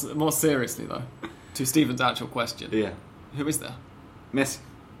 More seriously though, to Stephen's actual question. Yeah. Who is there? Messi.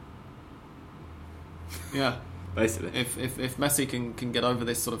 Yeah. Basically. If Messi can get over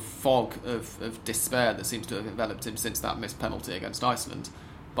this sort of fog of despair that seems to have enveloped him since that missed penalty against Iceland,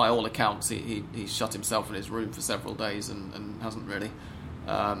 by all accounts he shut himself in his room for several days and hasn't really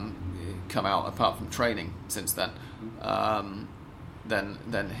come out apart from training since then.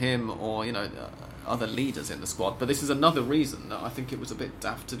 Then him or other leaders in the squad. But this is another reason that I think it was a bit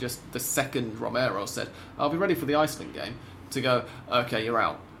daft to just the second Romero said, I'll be ready for the Iceland game, to go, okay, you're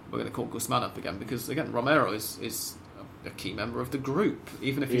out, we're going to call Guzman up again, because again Romero is a key member of the group,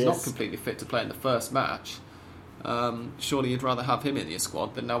 even if he's not completely fit to play in the first match. Surely you'd rather have him in your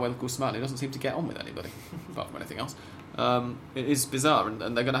squad than Nahuel Guzman, who doesn't seem to get on with anybody apart from anything else. It is bizarre, and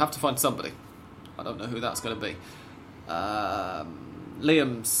they're going to have to find somebody. I don't know who that's going to be.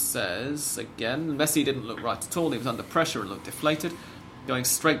 Liam says, again, Messi didn't look right at all. He was under pressure and looked deflated, going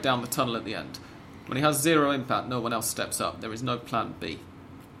straight down the tunnel at the end. When he has zero impact, no one else steps up. There is no plan B.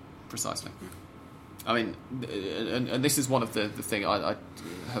 Precisely. I mean, and this is one of the thing I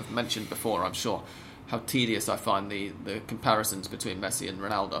have mentioned before, I'm sure, how tedious I find the comparisons between Messi and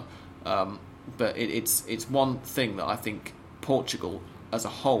Ronaldo. But it's one thing that I think Portugal as a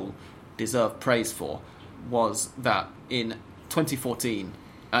whole deserve praise for, was that in 2014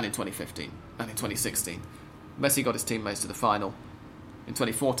 and in 2015 and in 2016 Messi got his teammates to the final. In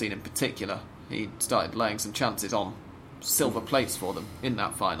 2014 in particular, he started laying some chances on silver plates for them in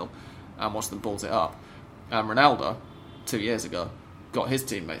that final and watched them balls it up. And Ronaldo 2 years ago got his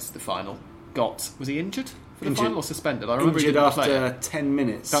teammates to the final. Was he injured for the final or suspended? I remember injured after 10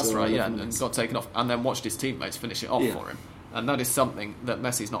 minutes. That's right, yeah, and got taken off, and then watched his teammates finish it off for him. And that is something that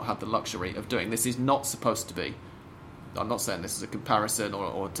Messi's not had the luxury of doing. This is not supposed to be. I'm not saying this is a comparison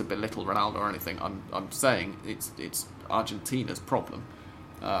or to belittle Ronaldo or anything. I'm saying it's Argentina's problem.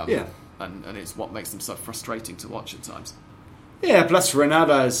 And it's what makes them so frustrating to watch at times. Yeah, plus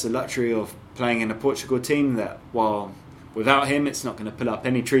Ronaldo has the luxury of playing in a Portugal team that, while without him, it's not going to pull up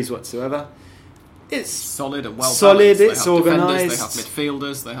any trees whatsoever. It's solid and well solid. balanced. It's organised. They have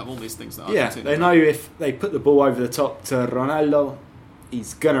midfielders. They have all these things that Argentina they know if they put the ball over the top to Ronaldo,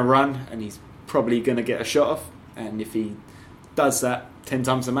 he's going to run and he's probably going to get a shot off. And if he does that 10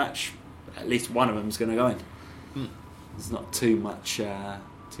 times a match, at least one of them is going to go in. It's not too much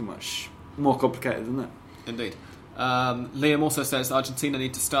more complicated than that. Indeed. Liam also says Argentina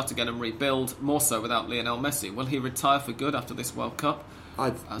need to start again and rebuild, more so without Lionel Messi. Will he retire for good after this World Cup?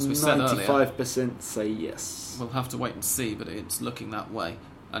 As we said earlier, 95% say yes. We'll have to wait and see, but it's looking that way.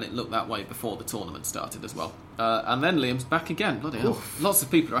 And it looked that way before the tournament started as well. And then Liam's back again. Bloody hell. Lots of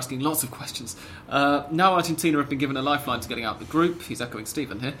people are asking lots of questions. Now Argentina have been given a lifeline to getting out the group. He's echoing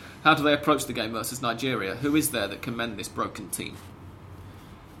Stephen here. How do they approach the game versus Nigeria? Who is there that can mend this broken team?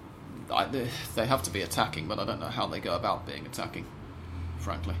 They have to be attacking, but I don't know how they go about being attacking,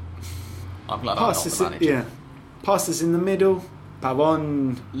 frankly. I'm glad I'm not the manager. Yeah. Passes in the middle.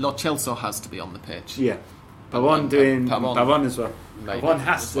 Pavon. Lo Celso has to be on the pitch. Yeah. Pavon as well. Pavon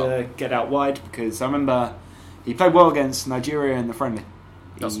has to get out wide, because I remember he played well against Nigeria in the friendly.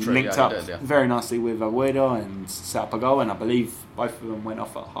 He linked up very nicely with Agüero and Salpagol, and I believe both of them went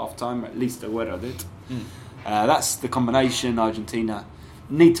off at half time. At least Agüero did. That's the combination Argentina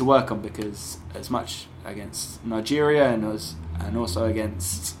need to work on, because as much against Nigeria and also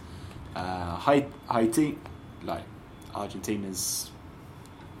against Haiti, like Argentina's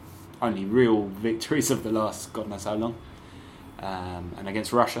only real victories of the last God knows how long, and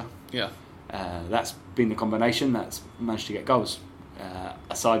against Russia, that's been the combination that's managed to get goals,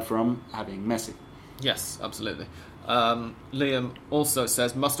 aside from having Messi. Yes, absolutely. Liam also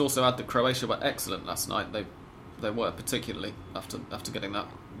says, must also add that Croatia were excellent last night. They were, particularly after getting that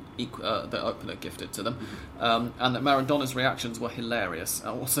the opener gifted to them, and that Maradona's reactions were hilarious.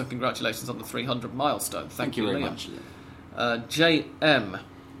 Also, congratulations on the 300 milestone. Thank you, very Liam. much. JM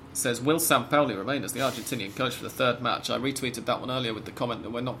says, will Sampaoli remain as the Argentinian coach for the third match? I retweeted that one earlier with the comment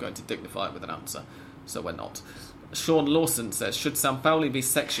that we're not going to dignify it with an answer, so we're not. Sean Lawson says, should Sampaoli be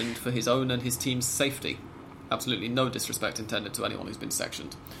sectioned for his own and his team's safety? Absolutely no disrespect intended to anyone who's been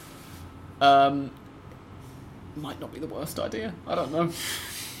sectioned. Might not be the worst idea. I don't know.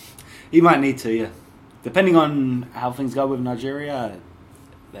 You might need to, yeah. Depending on how things go with Nigeria,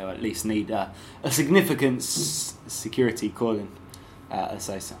 they'll at least need a significant security calling, as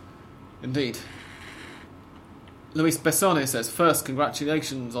I say. Indeed. Luis Bessone says, first,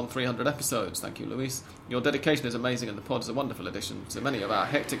 congratulations on 300 episodes. Thank you, Luis. Your dedication is amazing and the pod is a wonderful addition to many of our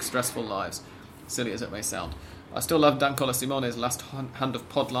hectic, stressful lives, silly as it may sound. I still love Dan Colosimone's last hand of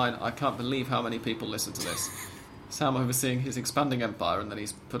pod line. I can't believe how many people listen to this. Sam overseeing his expanding empire, and then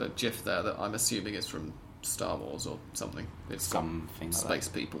he's put a gif there that I'm assuming is from Star Wars or something. It's something space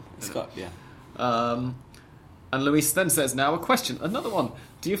like people. It's got, yeah. And Luis then says, now a question, another one.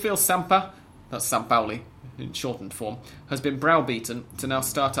 Do you feel that's Sampaoli in shortened form, has been browbeaten to now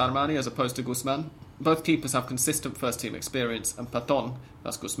start Armani as opposed to Guzman? Both keepers have consistent first-team experience, and Paton,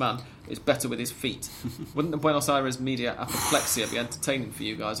 that's Guzman, is better with his feet. Wouldn't the Buenos Aires media apoplexia be entertaining for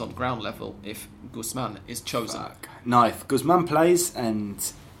you guys on ground level if Guzman is chosen? No, if Guzman plays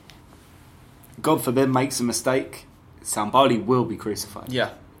and, God forbid, makes a mistake, Sampaoli will be crucified. Yeah.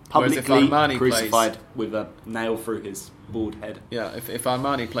 Publicly crucified with a nail through his bald head. Yeah, if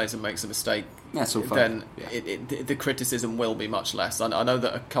Armani plays and makes a mistake, that's all then the criticism will be much less. I know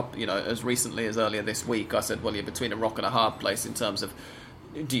that a couple, as recently as earlier this week, I said, well, you're between a rock and a hard place in terms of,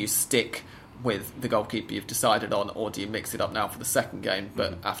 do you stick with the goalkeeper you've decided on, or do you mix it up now for the second game?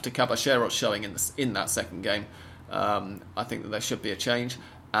 But after Caballero's showing in that second game, I think that there should be a change.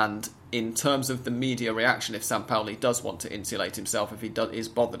 And in terms of the media reaction, if Sampaoli does want to insulate himself, if he is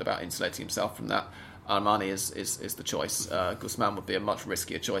bothered about insulating himself from that, Armani is the choice. Guzman would be a much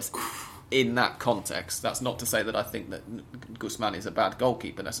riskier choice in that context. That's not to say that I think that Guzman is a bad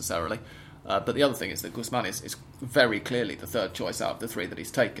goalkeeper necessarily. But the other thing is that Guzman is very clearly the third choice out of the three that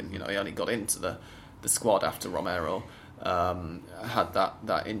he's taken. He only got into the squad after Romero had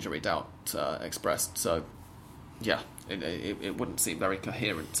that injury doubt expressed. So, yeah, it wouldn't seem very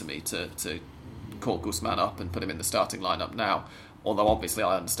coherent to me to call Guzman up and put him in the starting lineup now. Although obviously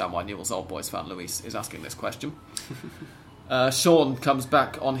I understand why Newell's Old Boys fan Luis is asking this question. Sean comes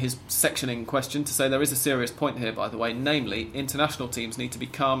back on his sectioning question to say there is a serious point here, by the way, namely, international teams need to be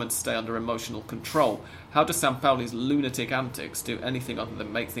calm and stay under emotional control. How does Sampaoli's lunatic antics do anything other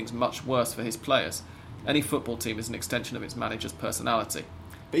than make things much worse for his players? Any football team is an extension of its manager's personality.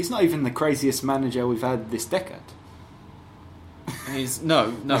 But he's not even the craziest manager we've had this decade. He's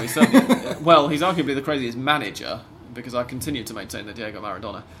certainly, well, he's arguably the craziest manager, because I continue to maintain that Diego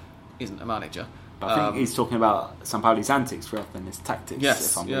Maradona isn't a manager. I think he's talking about Sampaoli's antics rather than his tactics.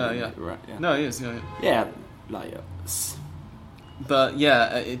 Yes, if I'm yeah. right. Yeah. No, he is, But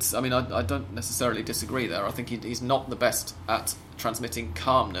yeah, it's. I mean, I don't necessarily disagree there. I think he's not the best at transmitting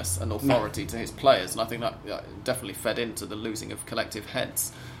calmness and authority to his players, and I think that definitely fed into the losing of collective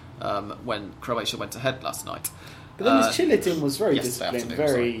heads when Croatia went ahead last night. But then his Chile team was very yesterday disciplined,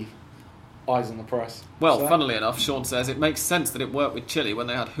 afternoon, very eyes on the prize. Well, funnily enough, Sean says it makes sense that it worked with Chile when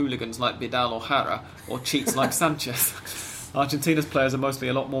they had hooligans like Vidal or Jara or cheats like Sanchez. Argentina's players are mostly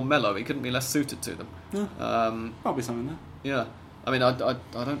a lot more mellow. He couldn't be less suited to them. Yeah. Probably something there. Yeah. I mean, I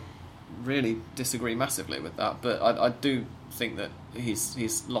don't really disagree massively with that, but I do think that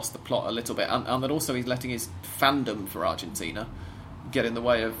he's lost the plot a little bit, and that also he's letting his fandom for Argentina get in the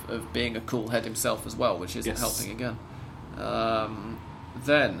way of being a cool head himself as well, which isn't helping again.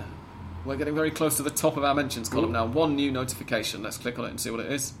 Then we're getting very close to the top of our mentions column now. One new notification. Let's click on it and see what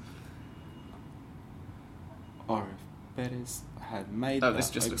it is. Or if Perez had made. Oh,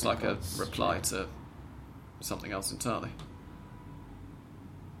 this just looks like a reply to something else entirely.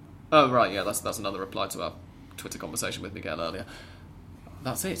 Oh, right, yeah, that's another reply to our Twitter conversation with Miguel earlier.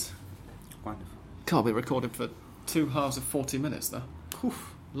 That's it. Wonderful. God, we recorded for 2 hours of 40 minutes there.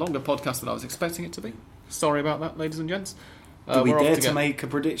 Oof. Longer podcast than I was expecting it to be. Sorry about that, ladies and gents. Do we dare to make a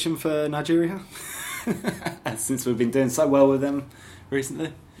prediction for Nigeria? Since we've been doing so well with them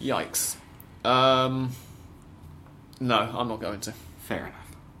recently. Yikes. No, I'm not going to. Fair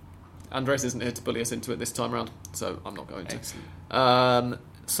enough. Andres isn't here to bully us into it this time round, so I'm not going to. Excellent.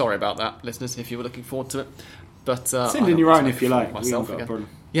 Sorry about that, listeners, if you were looking forward to it. But send in your own if you like. Myself we haven't got a problem.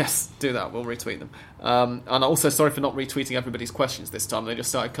 Yes, do that. We'll retweet them. And also sorry for not retweeting everybody's questions this time. They just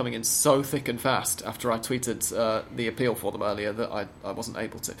started coming in so thick and fast after I tweeted the appeal for them earlier that I wasn't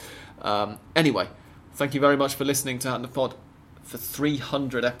able to. Anyway, thank you very much for listening to Hand of Pod for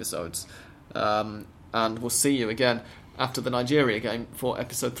 300 episodes. And we'll see you again after the Nigeria game for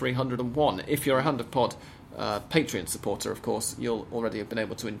episode 301. If you're a Hand of Pod Patreon supporter, of course, you'll already have been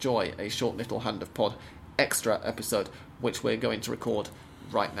able to enjoy a short little Hand of Pod extra episode, which we're going to record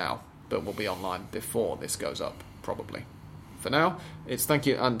right now, but will be online before this goes up, probably. For now, it's thank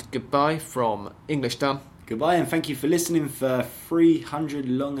you and goodbye from English Dan. Goodbye, and thank you for listening for 300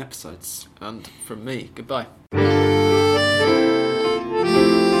 long episodes. And from me, goodbye.